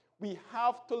interpretation. We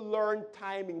have to learn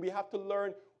timing. We have to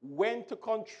learn when to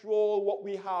control what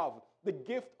we have. The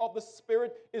gift of the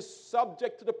Spirit is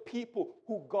subject to the people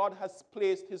who God has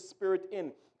placed his Spirit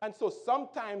in. And so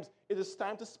sometimes it is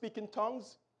time to speak in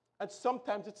tongues, and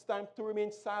sometimes it's time to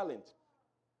remain silent.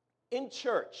 In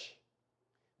church,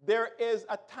 there is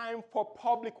a time for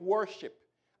public worship.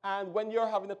 And when you're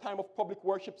having a time of public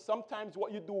worship, sometimes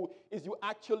what you do is you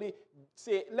actually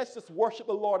say, let's just worship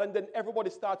the Lord. And then everybody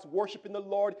starts worshiping the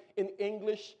Lord in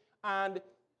English. And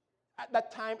at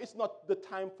that time, it's not the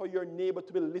time for your neighbor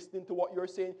to be listening to what you're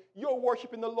saying. You're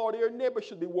worshiping the Lord. Your neighbor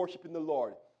should be worshiping the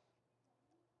Lord.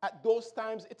 At those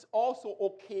times, it's also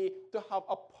okay to have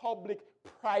a public,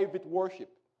 private worship.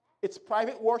 It's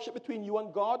private worship between you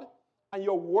and God, and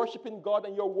you're worshiping God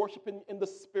and you're worshiping in the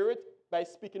Spirit by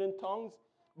speaking in tongues,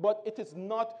 but it is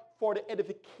not for the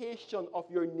edification of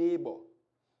your neighbor.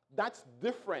 That's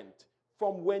different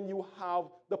from when you have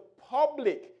the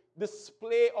public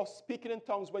display of speaking in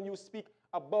tongues, when you speak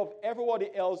above everybody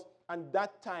else, and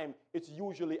that time it's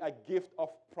usually a gift of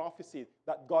prophecy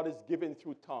that God is giving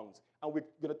through tongues. And we're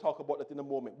going to talk about that in a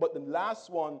moment. But the last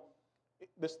one,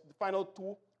 the final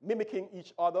two, mimicking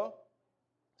each other.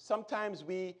 Sometimes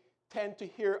we tend to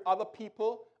hear other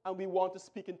people and we want to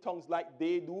speak in tongues like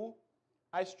they do.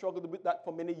 I struggled with that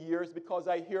for many years because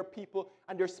I hear people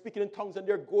and they're speaking in tongues and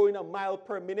they're going a mile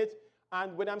per minute.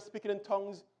 And when I'm speaking in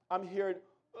tongues, I'm hearing,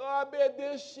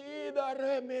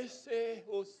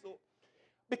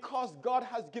 because God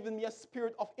has given me a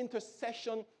spirit of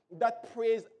intercession that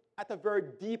prays at a very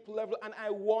deep level, and I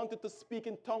wanted to speak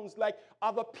in tongues like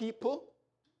other people,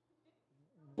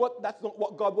 but that's not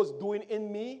what God was doing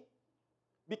in me.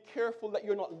 Be careful that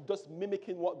you're not just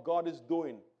mimicking what God is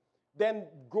doing, then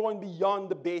going beyond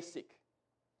the basic.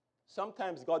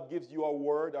 Sometimes God gives you a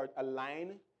word or a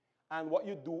line, and what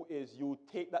you do is you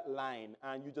take that line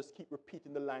and you just keep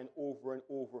repeating the line over and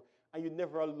over, and you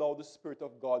never allow the Spirit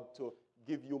of God to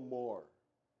give you more.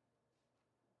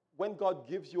 When God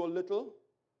gives you a little,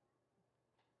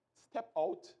 step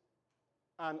out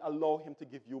and allow Him to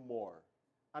give you more.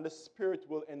 And the Spirit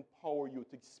will empower you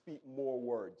to speak more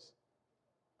words.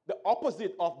 The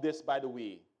opposite of this, by the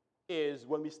way, is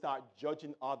when we start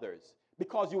judging others.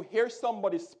 Because you hear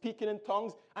somebody speaking in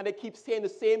tongues and they keep saying the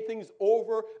same things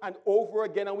over and over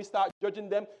again, and we start judging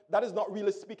them. That is not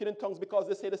really speaking in tongues because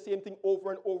they say the same thing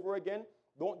over and over again.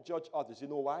 Don't judge others. You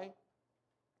know why?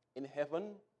 In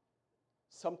heaven,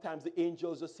 sometimes the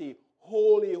angels just say,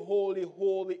 holy, holy,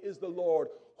 holy is the Lord.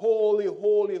 Holy,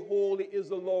 holy, holy is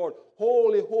the Lord.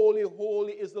 Holy, holy,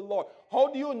 holy is the Lord. How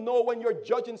do you know when you're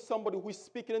judging somebody who is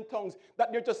speaking in tongues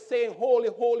that they're just saying, holy,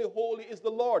 holy, holy is the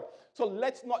Lord? So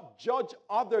let's not judge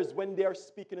others when they're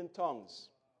speaking in tongues.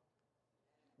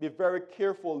 Be very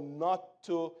careful not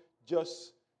to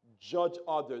just judge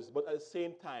others, but at the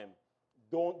same time,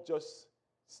 don't just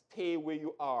stay where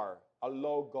you are.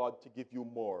 Allow God to give you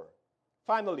more.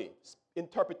 Finally,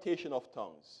 interpretation of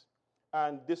tongues.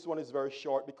 And this one is very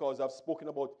short because I've spoken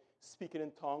about speaking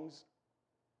in tongues.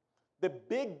 The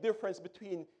big difference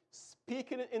between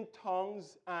speaking in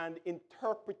tongues and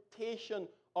interpretation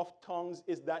of tongues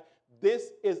is that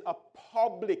this is a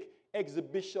public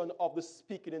exhibition of the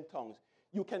speaking in tongues.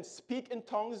 You can speak in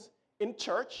tongues in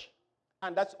church,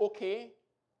 and that's okay.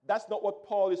 That's not what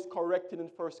Paul is correcting in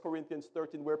 1 Corinthians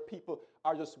 13, where people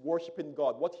are just worshiping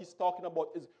God. What he's talking about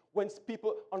is when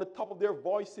people on the top of their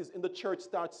voices in the church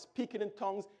start speaking in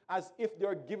tongues as if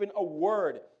they're given a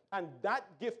word. And that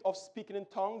gift of speaking in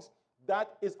tongues,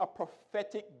 that is a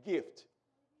prophetic gift.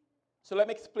 So let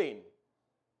me explain.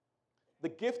 The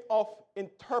gift of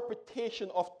interpretation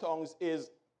of tongues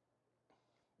is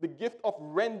the gift of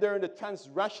rendering the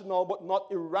transrational but not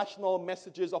irrational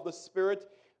messages of the Spirit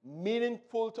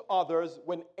meaningful to others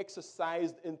when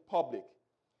exercised in public.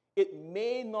 It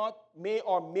may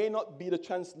or may not be the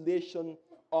translation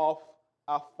of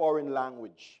a foreign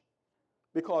language,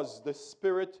 because the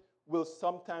Spirit will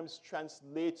sometimes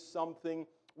translate something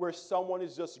where someone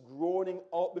is just groaning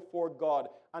out before God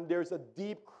and there's a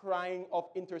deep crying of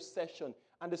intercession,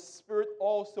 and the Spirit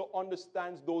also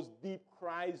understands those deep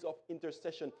cries of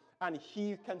intercession, and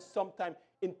He can sometimes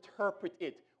interpret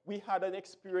it. We had an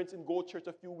experience in Go Church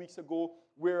a few weeks ago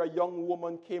where a young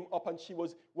woman came up and she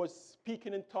was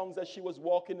speaking in tongues as she was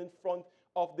walking in front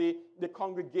of the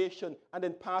congregation. And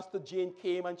then Pastor Jane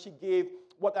came and she gave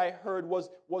what I heard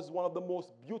was one of the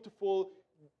most beautiful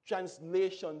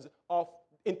translations of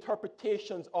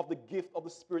interpretations of the gift of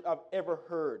the Spirit I've ever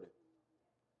heard.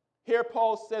 Here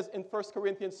Paul says in 1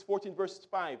 Corinthians 14 verse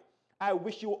 5, I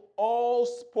wish you all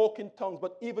spoke in tongues,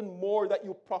 but even more that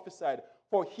you prophesied.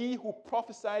 For he who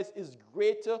prophesies is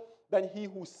greater than he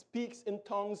who speaks in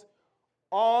tongues,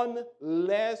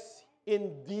 unless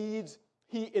indeed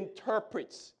he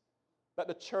interprets, that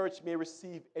the church may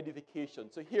receive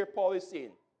edification. So here Paul is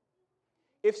saying,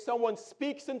 if someone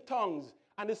speaks in tongues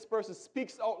and this person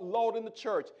speaks out loud in the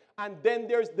church, and then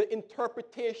there's the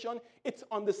interpretation, it's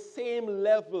on the same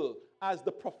level as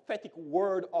the prophetic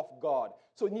word of God.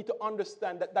 So you need to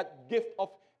understand that that gift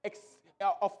of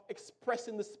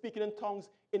expressing the speaking in tongues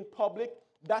in public,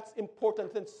 that's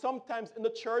important. And sometimes in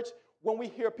the church, when we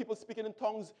hear people speaking in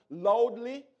tongues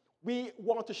loudly, we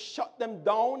want to shut them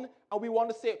down and we want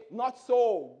to say, not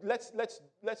so, let's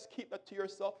keep that to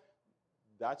yourself.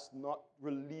 That's not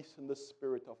releasing the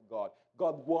Spirit of God.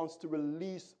 God wants to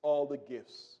release all the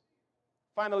gifts.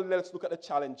 Finally, let's look at the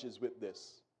challenges with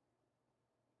this.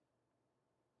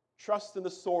 Trust in the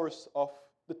source of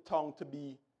the tongue to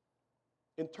be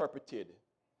interpreted.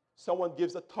 Someone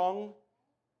gives a tongue.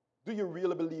 Do you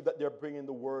really believe that they're bringing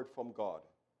the word from God?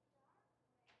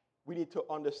 We need to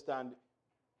understand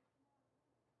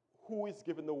who is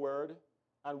giving the word.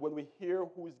 And when we hear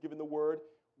who is giving the word,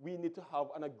 we need to have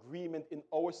an agreement in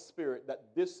our spirit that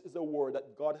this is a word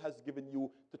that God has given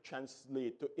you to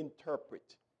translate, to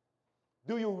interpret.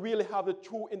 Do you really have the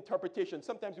true interpretation?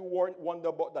 Sometimes you wonder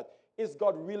about that. Is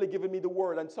God really giving me the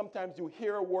word? And sometimes you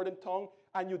hear a word in tongue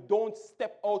and you don't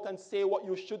step out and say what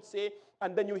you should say.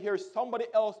 and then you hear somebody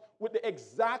else with the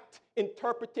exact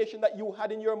interpretation that you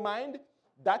had in your mind,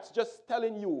 that's just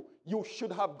telling you you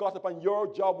should have got up and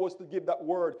your job was to give that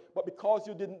word. But because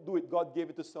you didn't do it, God gave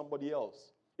it to somebody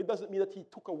else. It doesn't mean that he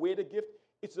took away the gift.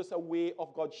 It's just a way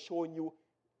of God showing you,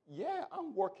 yeah,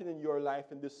 I'm working in your life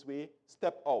in this way.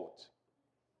 Step out.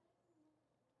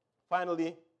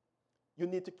 Finally, you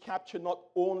need to capture not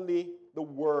only the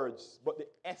words, but the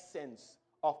essence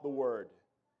of the word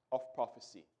of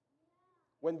prophecy.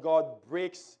 When God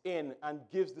breaks in and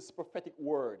gives this prophetic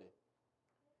word,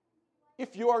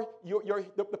 if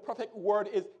the prophetic word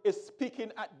is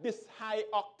speaking at this high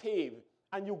octave,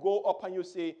 and you go up and you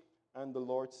say, and the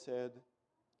Lord said,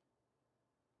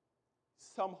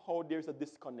 somehow there's a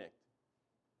disconnect.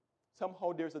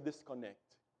 Somehow there's a disconnect.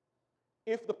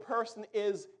 If the person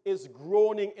is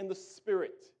groaning in the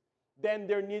spirit, then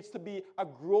there needs to be a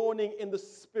groaning in the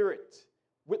spirit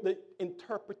with the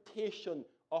interpretation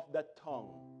of that tongue.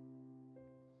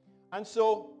 And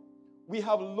so we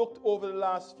have looked over the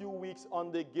last few weeks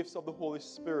on the gifts of the Holy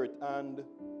Spirit, and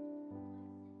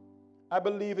I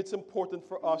believe it's important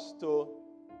for us to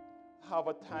have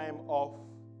a time of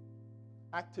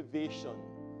activation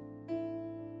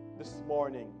this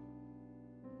morning.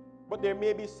 But there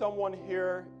may be someone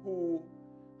here who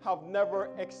have never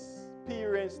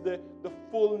experienced the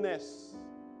fullness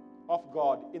of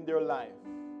God in their life.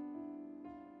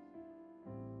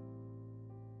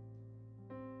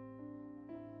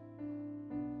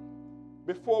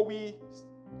 Before we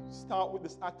start with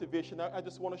this activation, I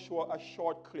just want to show a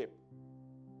short clip,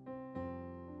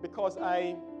 because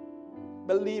I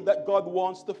believe that God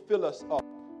wants to fill us up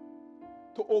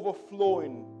to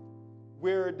overflowing,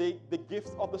 where the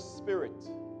gifts of the Spirit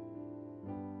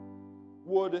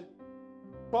would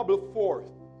bubble forth,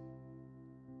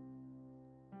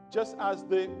 just as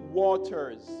the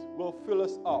waters will fill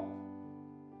us up.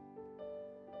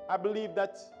 I believe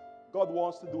that God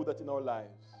wants to do that in our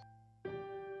lives.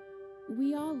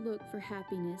 We all look for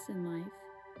happiness in life.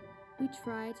 We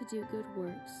try to do good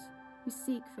works. We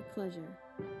seek for pleasure.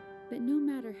 But no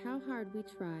matter how hard we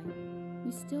try,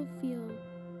 we still feel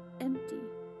empty.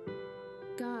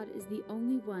 God is the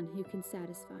only one who can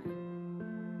satisfy.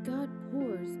 God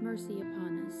pours mercy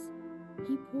upon us.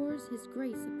 He pours His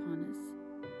grace upon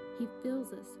us. He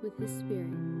fills us with His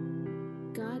Spirit.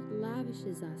 God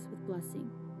lavishes us with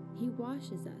blessing. He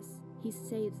washes us. He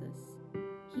saves us.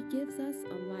 He gives us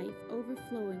a life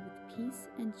overflowing with peace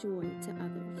and joy to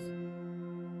others.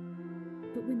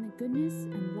 But when the goodness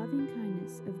and loving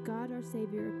kindness of God our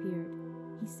Savior appeared,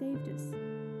 He saved us,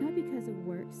 not because of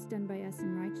works done by us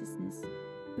in righteousness,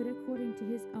 but according to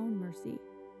His own mercy,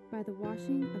 by the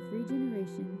washing of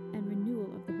regeneration and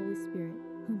renewal of the Holy Spirit,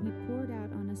 whom He poured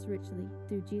out on us richly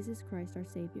through Jesus Christ our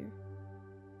Savior.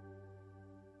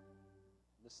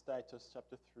 This is Titus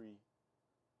chapter 3.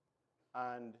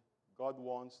 And God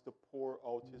wants to pour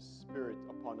out His Spirit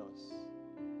upon us.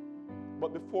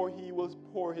 But before He will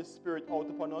pour His Spirit out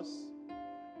upon us,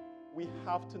 we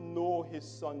have to know His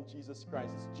Son, Jesus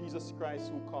Christ. It's Jesus Christ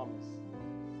who comes.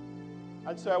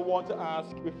 And so I want to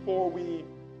ask, before we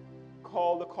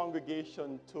call the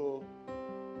congregation to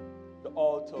the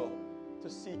altar to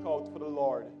seek out for the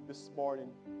Lord this morning,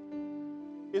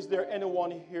 is there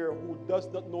anyone here who does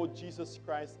not know Jesus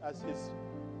Christ as his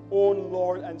own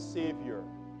Lord and Savior?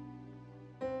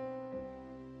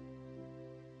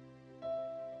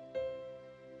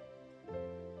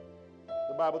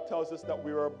 The Bible tells us that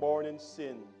we were born in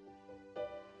sin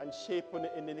and shapen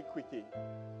in iniquity.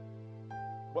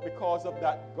 But because of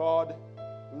that, God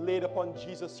laid upon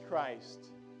Jesus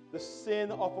Christ the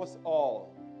sin of us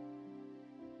all.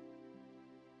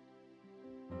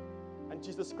 And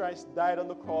Jesus Christ died on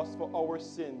the cross for our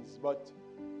sins, but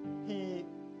He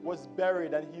was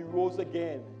buried and He rose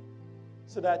again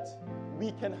so that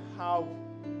we can have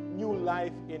new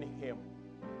life in Him.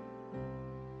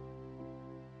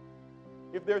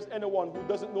 If there's anyone who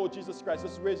doesn't know Jesus Christ,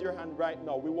 just raise your hand right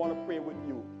now. We want to pray with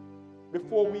you.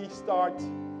 Before we start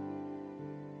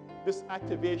this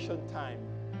activation time,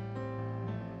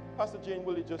 Pastor Jane,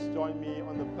 will you just join me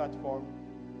on the platform?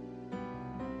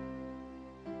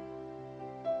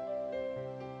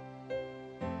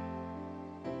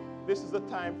 This is the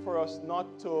time for us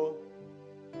not to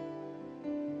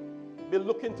be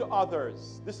looking to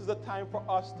others. This is a time for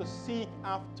us to seek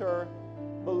after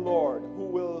the Lord who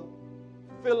will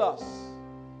fill us.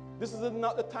 This is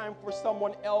not the time for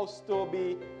someone else to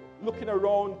be looking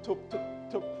around to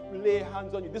lay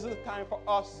hands on you. This is the time for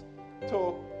us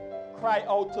to cry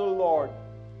out to the Lord.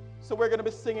 So we're going to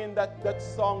be singing that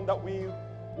song that we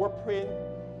were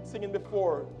singing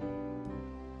before.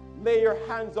 lay your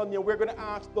hands on you. We're going to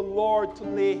ask the Lord to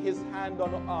lay his hand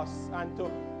on us and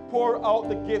to pour out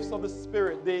the gifts of the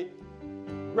Spirit, the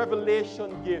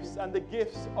revelation gifts and the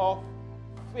gifts of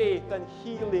faith and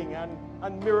healing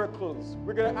and miracles.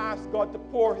 We're going to ask God to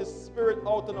pour his Spirit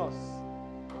out on us,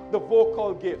 the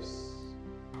vocal gifts.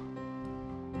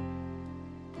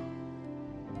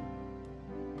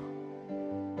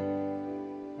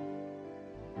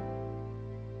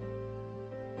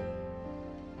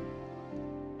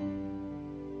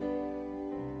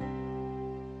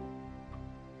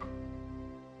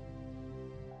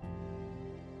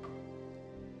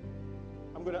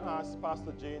 I'm going to ask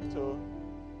Pastor Jane to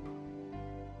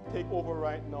take over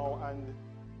right now, and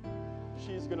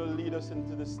she's going to lead us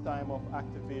into this time of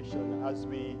activation as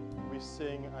we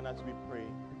sing and as we pray.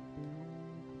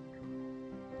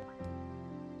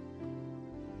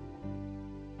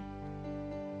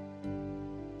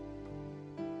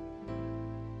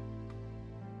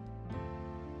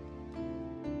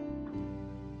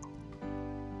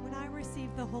 When I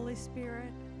received the Holy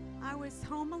Spirit, I was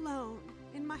home alone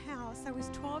in my house. I was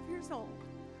 12 years old.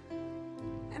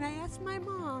 And I asked my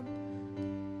mom,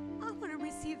 I want to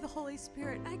receive the Holy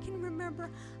Spirit. And I can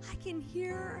remember, I can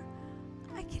hear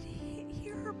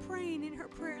her praying in her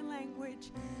prayer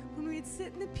language when we'd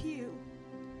sit in the pew.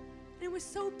 And it was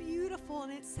so beautiful,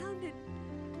 and it sounded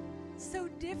so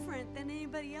different than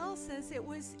anybody else's. It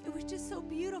was just so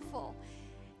beautiful.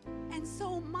 And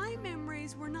so my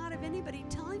memories were not of anybody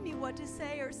telling me what to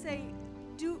say or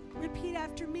repeat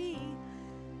after me.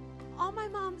 All my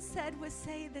mom said was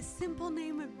say the simple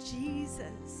name of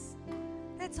Jesus.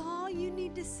 That's all you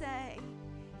need to say,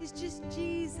 is just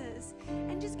Jesus.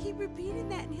 And just keep repeating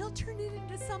that, and he'll turn it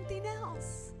into something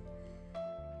else.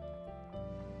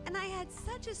 And I had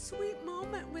such a sweet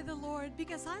moment with the Lord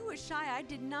because I was shy. I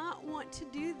did not want to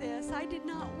do this. I did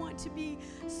not want to be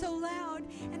so loud.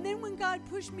 And then when God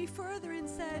pushed me further and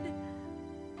said,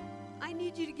 I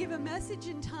need you to give a message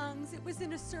in tongues, it was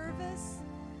in a service.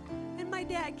 And my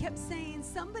dad kept saying,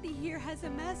 somebody here has a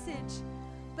message,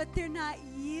 but they're not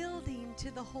yielding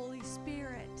to the Holy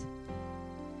Spirit.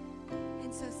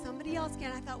 And so somebody else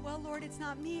can. I thought, well, Lord, it's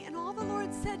not me. And all the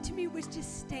Lord said to me was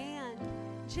just stand.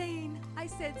 Jane, I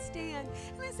said stand.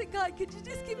 And I said, God, could you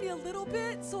just give me a little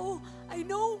bit so I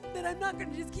know that I'm not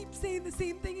going to just keep saying the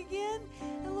same thing again?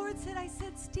 And the Lord said, I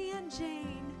said, stand,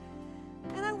 Jane.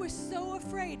 And I was so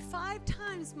afraid. 5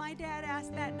 times my dad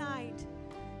asked that night,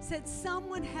 said,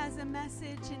 someone has a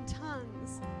message in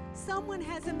tongues. Someone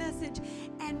has a message.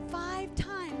 And 5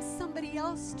 times somebody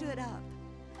else stood up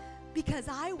because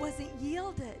I wasn't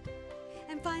yielded.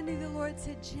 And finally the Lord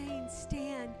said, Jane,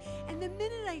 stand. And the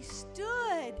minute I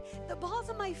stood, the balls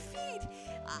of my feet,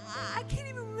 I can't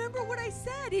even remember what I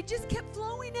said. It just kept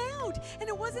flowing out. And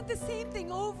it wasn't the same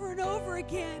thing over and over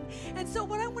again. And so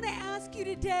what I want to ask you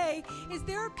today is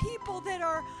there are people that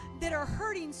are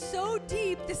hurting so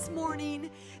deep this morning.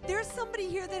 There's somebody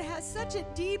here that has such a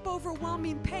deep,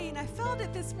 overwhelming pain. I felt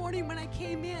it this morning when I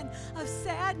came in, of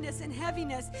sadness and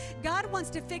heaviness. God wants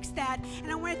to fix that.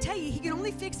 And I want to tell you, he can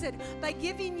only fix it by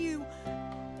giving you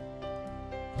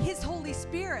his Holy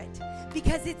Spirit,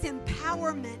 because it's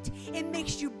empowerment. It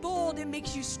makes you bold. It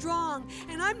makes you strong.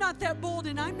 And I'm not that bold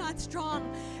and I'm not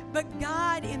strong, but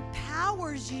God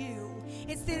empowers you.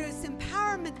 It's this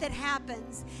empowerment that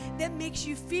happens that makes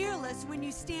you fearless when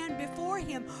you stand before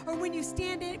him, or when you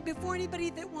stand before anybody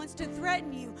that wants to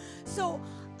threaten you. So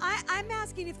I'm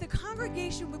asking if the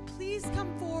congregation would please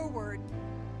come forward,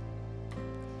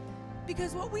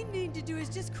 because what we need to do is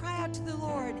just cry out to the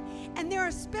Lord. And there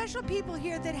are special people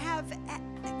here that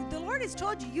the Lord has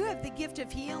told you, you have the gift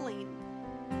of healing.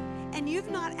 And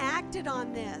you've not acted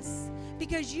on this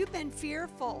because you've been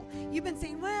fearful. You've been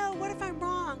saying, well, what if I'm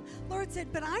wrong? Lord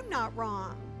said, but I'm not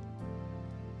wrong.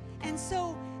 And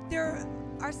so there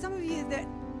are some of you that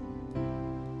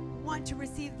want to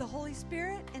receive the Holy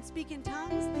Spirit and speak in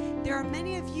tongues. There are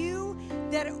many of you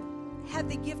that have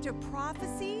the gift of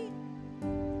prophecy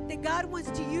that God wants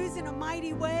to use in a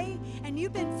mighty way, and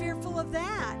you've been fearful of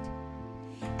that.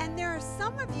 And there are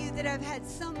some of you that have had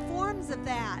some forms of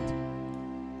that,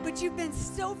 but you've been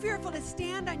so fearful to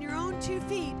stand on your own 2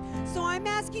 feet. So I'm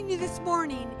asking you this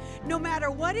morning, no matter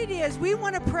what it is, we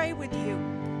want to pray with you.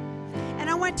 And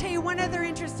I want to tell you one other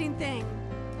interesting thing.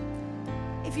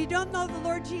 If you don't know the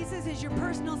Lord Jesus as your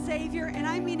personal Savior, and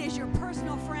I mean as your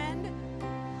personal friend,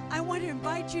 I want to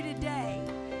invite you today,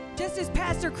 just as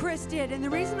Pastor Chris did. And the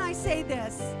reason I say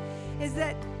this is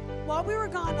that while we were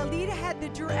gone, Alita had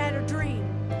a dream.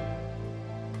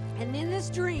 And in this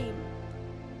dream,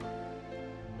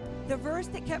 the verse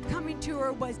that kept coming to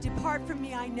her was, depart from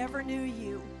me, I never knew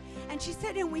you. And she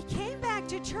said, and we came back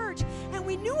to church and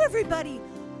we knew everybody.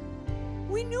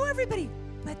 We knew everybody,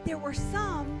 but there were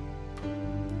some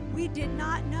we did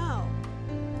not know.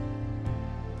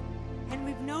 And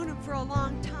we've known them for a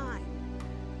long time.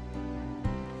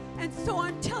 And so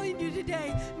I'm telling you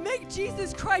today, make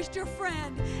Jesus Christ your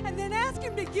friend and then ask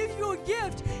him to give you a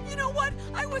gift. You know what?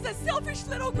 I was a selfish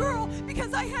little girl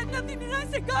because I had nothing. And I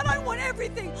said, God, I want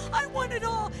everything. I want it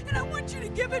all. And I want you to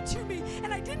give it to me.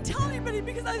 And I didn't tell anybody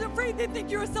because I was afraid they'd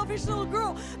think you're a selfish little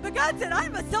girl. But God said,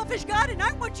 I'm a selfish God and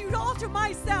I want you all to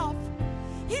myself.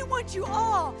 He wants you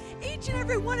all, each and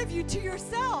every one of you, to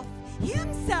yourself,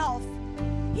 himself.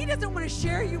 He doesn't want to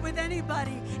share you with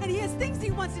anybody. And he has things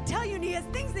he wants to tell you, and he has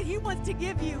things that he wants to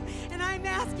give you. And I'm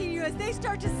asking you, as they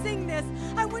start to sing this,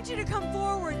 I want you to come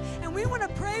forward. And we want to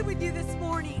pray with you this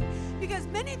morning, because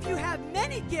many of you have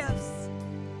many gifts.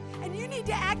 And you need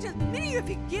to act as many of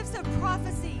you gifts of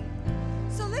prophecy.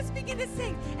 So let's begin to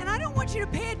sing. And I don't want you to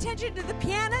pay attention to the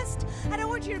pianist. I don't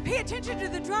want you to pay attention to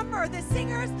the drummer or the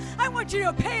singers. I want you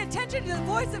to pay attention to the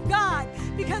voice of God,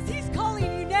 because he's calling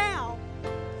you now.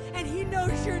 And he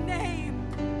knows your name.